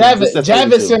right thing. This says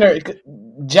Javits 32. Center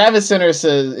Javits Center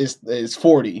says is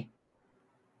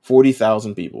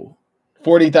 40,000 people.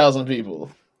 40,000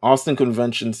 people. Austin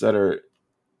Convention Center,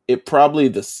 it probably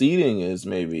the seating is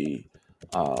maybe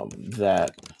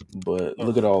that, but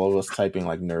look at all of us typing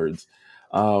like nerds.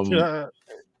 Yeah.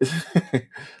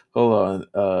 Hold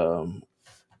on.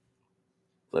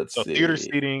 Let's So theater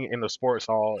see. seating in the sports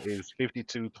hall is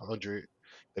 5,200.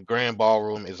 The grand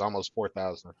ballroom is almost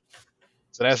 4,000.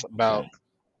 So that's about Okay.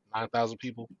 9,000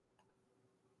 people,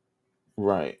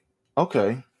 Right.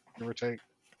 Okay. give or take.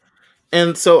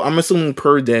 And so I'm assuming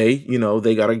per day,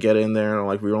 they got to get in there.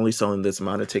 Like we're only selling this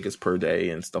amount of tickets per day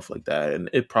and stuff like that. And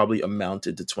it probably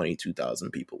amounted to 22,000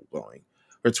 people going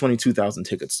or 22,000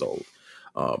 tickets sold.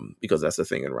 Because that's the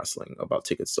thing in wrestling about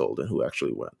tickets sold and who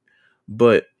actually went.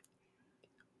 But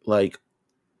like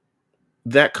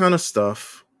that kind of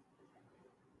stuff,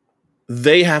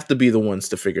 they have to be the ones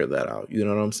to figure that out. You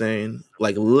know what I'm saying?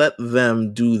 Like let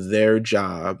them do their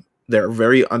job. They're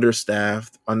very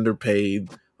understaffed, underpaid,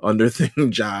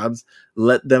 underthing jobs.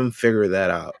 Let them figure that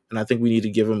out. And I think we need to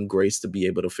give them grace to be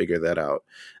able to figure that out.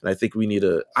 And I think we need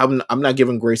to I'm not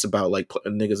giving grace about like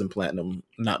niggas in platinum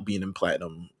not being in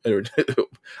platinum.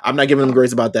 I'm not giving them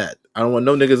grace about that. I don't want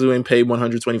no niggas who ain't paid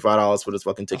 $125 for this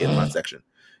fucking ticket in my section.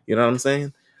 You know what I'm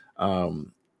saying?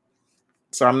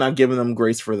 So I'm not giving them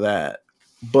grace for that.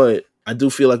 But I do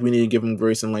feel like we need to give them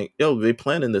grace and like, yo, they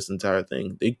planning this entire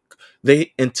thing.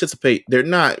 They anticipate they're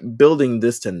not building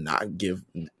this to not give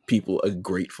people a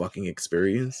great fucking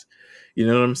experience. You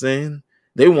know what I'm saying?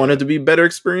 They wanted to be better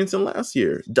experience than last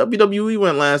year. WWE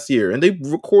went last year and they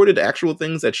recorded actual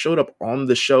things that showed up on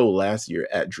the show last year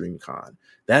at DreamCon.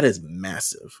 That is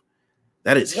massive.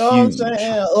 That is You know what I'm huge.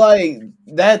 saying? Like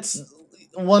that's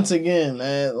once again,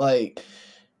 man, like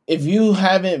if you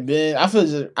haven't been, I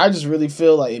just really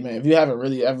feel like, man, if you haven't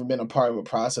really ever been a part of a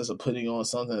process of putting on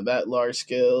something of that large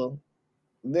scale,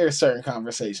 there are certain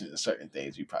conversations and certain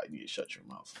things you probably need to shut your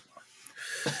mouth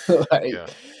about. Like, Yeah.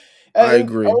 I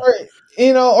agree.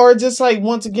 or just like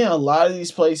once again, a lot of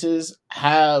these places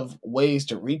have ways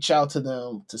to reach out to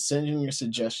them, to send in your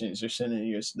suggestions, or send in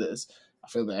your this. I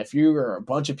feel that if you are a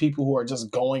bunch of people who are just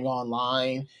going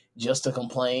online just to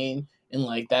complain, and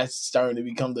like that's starting to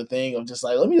become the thing of just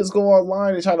like, let me just go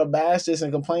online and try to bash this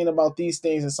and complain about these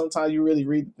things, and sometimes you really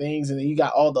read things and then you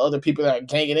got all the other people that are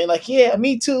ganging in like, yeah,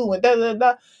 me too, and da da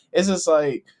da. It's just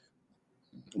like,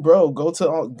 bro, go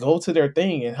to their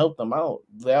thing and help them out,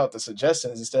 lay out the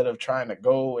suggestions instead of trying to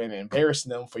go and embarrass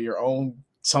them for your own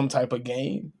some type of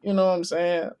gain. You know what I'm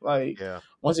saying? Like Yeah.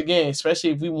 once again, especially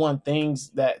if we want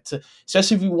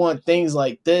especially if we want things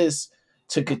like this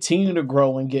to continue to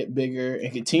grow and get bigger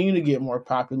and continue to get more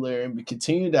popular and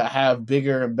continue to have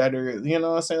bigger and better, you know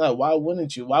what I'm saying? Like why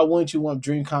wouldn't you? Why wouldn't you want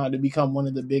DreamCon to become one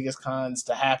of the biggest cons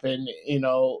to happen,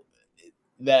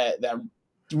 that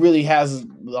really has,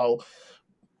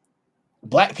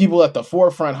 black people at the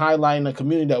forefront highlighting a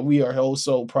community that we are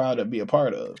so proud to be a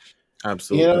part of.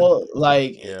 Absolutely.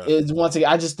 Like Yeah. it's once again,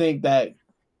 I just think that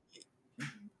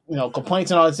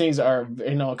complaints and all these things are,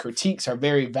 critiques are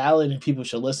very valid and people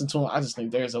should listen to them. I just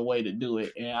think there's a way to do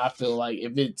it. And I feel like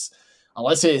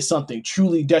unless it's something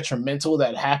truly detrimental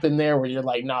that happened there where you're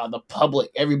like, nah, the public,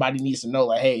 everybody needs to know,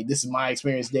 like, hey, this is my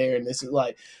experience there. And this is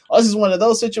like, this is one of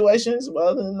those situations. But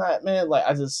other than that, man, like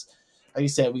you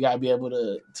said, we got to be able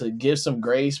to give some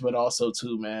grace, but also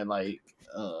too, man, like,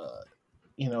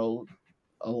 you know,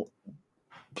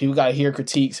 people got to hear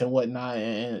critiques and whatnot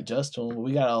and adjust to them. But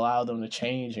we got to allow them to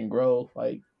change and grow.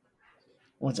 Like,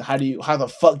 how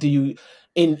the fuck do you,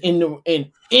 in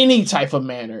any type of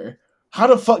manner, how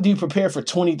the fuck do you prepare for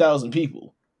 20,000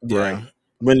 people? Yeah. Right.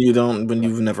 When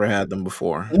you've never had them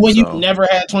before. When you've So never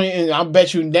had 20, and I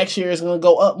bet you next year it's gonna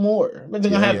go up more. But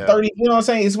they're gonna have yeah. 30. You know what I'm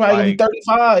saying? It's probably gonna be Like,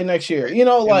 35 next year. You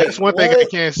know, and like that's one thing I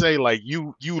what? can say. Like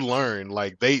you learn.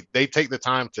 Like they take the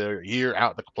time to hear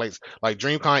out the complaints. Like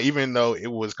DreamCon, even though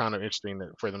it was kind of interesting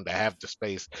for them to have the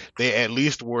space, they at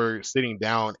least were sitting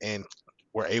down and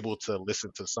were able to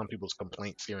listen to some people's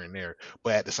complaints here and there.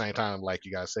 But at the same time, like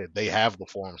you guys said, they have the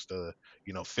forms to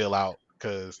fill out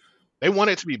because they want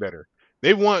it to be better.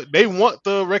 They want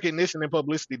the recognition and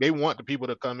publicity. They want the people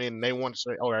to come in and they want to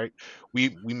say, all right,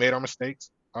 we made our mistakes.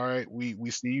 All right, we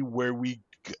see where we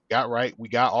got right. We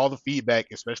got all the feedback,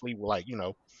 especially like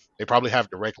they probably have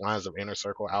direct lines of inner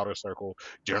circle, outer circle,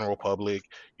 general public.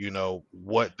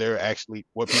 What people are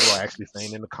actually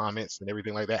saying in the comments and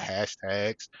everything like that.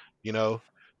 Hashtags. You know,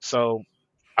 so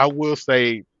I will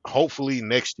say, hopefully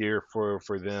next year for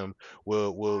them,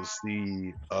 we'll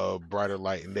see a brighter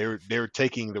light, and they're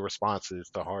taking the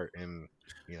responses to heart, and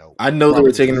I know they were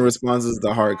probably taking the just responses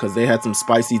to heart because they had some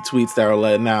spicy tweets that were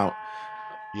letting out.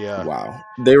 yeah. Wow.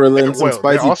 They were letting some Well,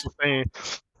 they're spicy also saying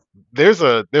there's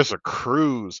a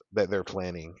cruise that they're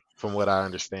planning, from what I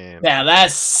understand. Yeah,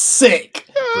 that's sick.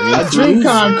 Dream A Cruise.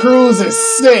 DreamCon cruise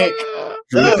is sick.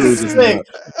 Dream Cruise That's is sick.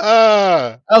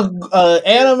 nuts.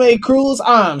 Anime cruise.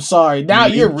 I'm sorry. Now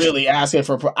you're Link. really asking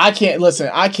for. I can't listen.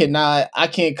 I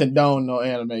can't condone no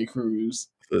anime cruise.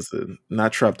 Listen,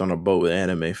 not trapped on a boat with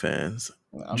anime fans.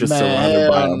 Just Man, surrounded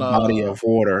by hell a body no. of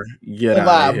water. Get out of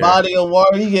By a here. body of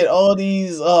water, you get all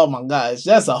these. Oh my gosh,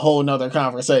 that's a whole nother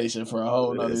conversation for a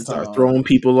whole nother Start time. throwing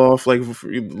people off like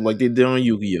they did on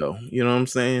Yu-Gi-Oh. You know what I'm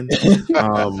saying?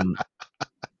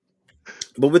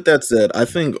 But with that said, I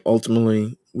think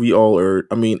ultimately we all are.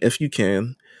 I mean, if you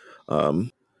can. But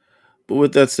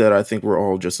with that said, I think we're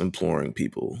all just imploring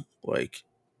people, like,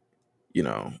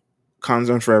 cons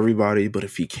aren't for everybody, but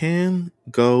if you can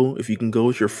go, if you can go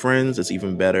with your friends, it's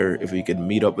even better. If you can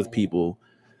meet up with people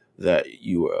that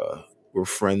you were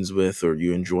friends with, or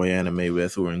you enjoy anime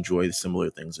with, or enjoy similar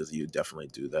things as you, definitely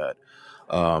do that.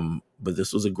 But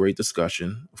this was a great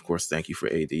discussion. Of course, thank you for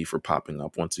AD for popping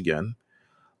up once again.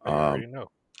 I already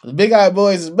know. The Big Eye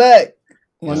Boys is back.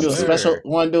 Want Yes, to do a special? sir.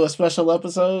 Want to do a special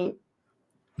episode?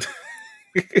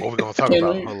 What we gonna talk Can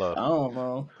about? we? Hold up. I don't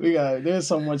know. There's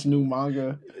so much new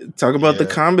manga. Talk about the Yeah.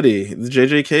 comedy. The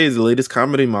JJK is the latest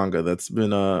comedy manga that's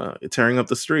been tearing up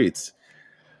the streets.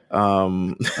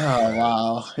 Oh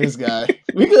wow, this guy.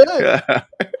 We good. AD,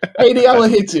 I'm gonna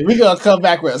hit you. We gonna come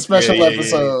back with a special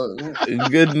episode.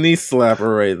 Good knee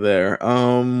slapper right there.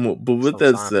 But with Some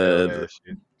that Seinfeld said, ass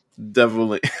shit.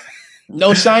 definitely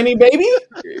No shiny baby.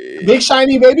 Big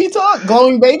shiny baby talk.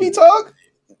 Glowing baby talk.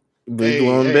 big Hey,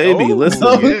 glowing hey, baby. oh, Listen,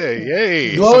 yeah,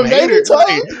 some Glowing baby hater. talk.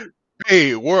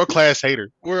 Hey, world class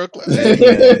hater. World class. hey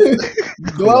Hey, man,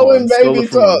 come Glowing on, stole it baby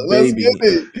from a talk. Let's get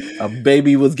baby. it. A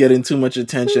baby was getting too much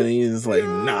attention. And he's like,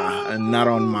 nah, not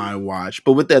on my watch.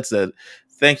 But with that said,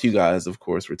 thank you guys, of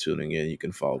course, for tuning in. You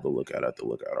can follow the Lookout at the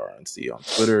Lookout RNC on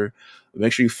Twitter.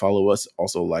 Make sure you follow us.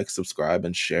 Also, like, subscribe,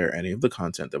 and share any of the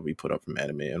content that we put up from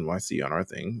Anime NYC on our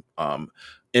thing.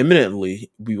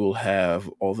 Imminently, we will have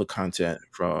all the content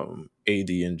from AD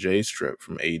and J Strip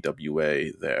from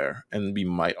AWA there, and we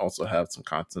might also have some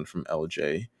content from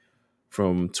LJ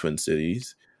from Twin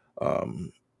Cities,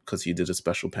 because he did a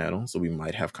special panel, so we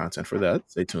might have content for that.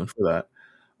 Stay tuned for that.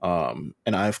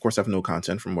 And I, of course, have no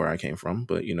content from where I came from,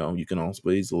 but you can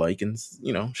always like and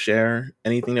share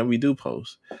anything that we do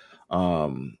post.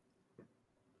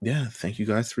 Yeah, thank you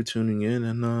guys for tuning in,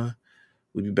 and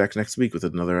we'll be back next week with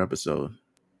another episode.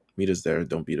 Meet us there,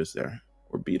 don't beat us there,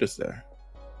 or beat us there.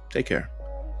 Take care.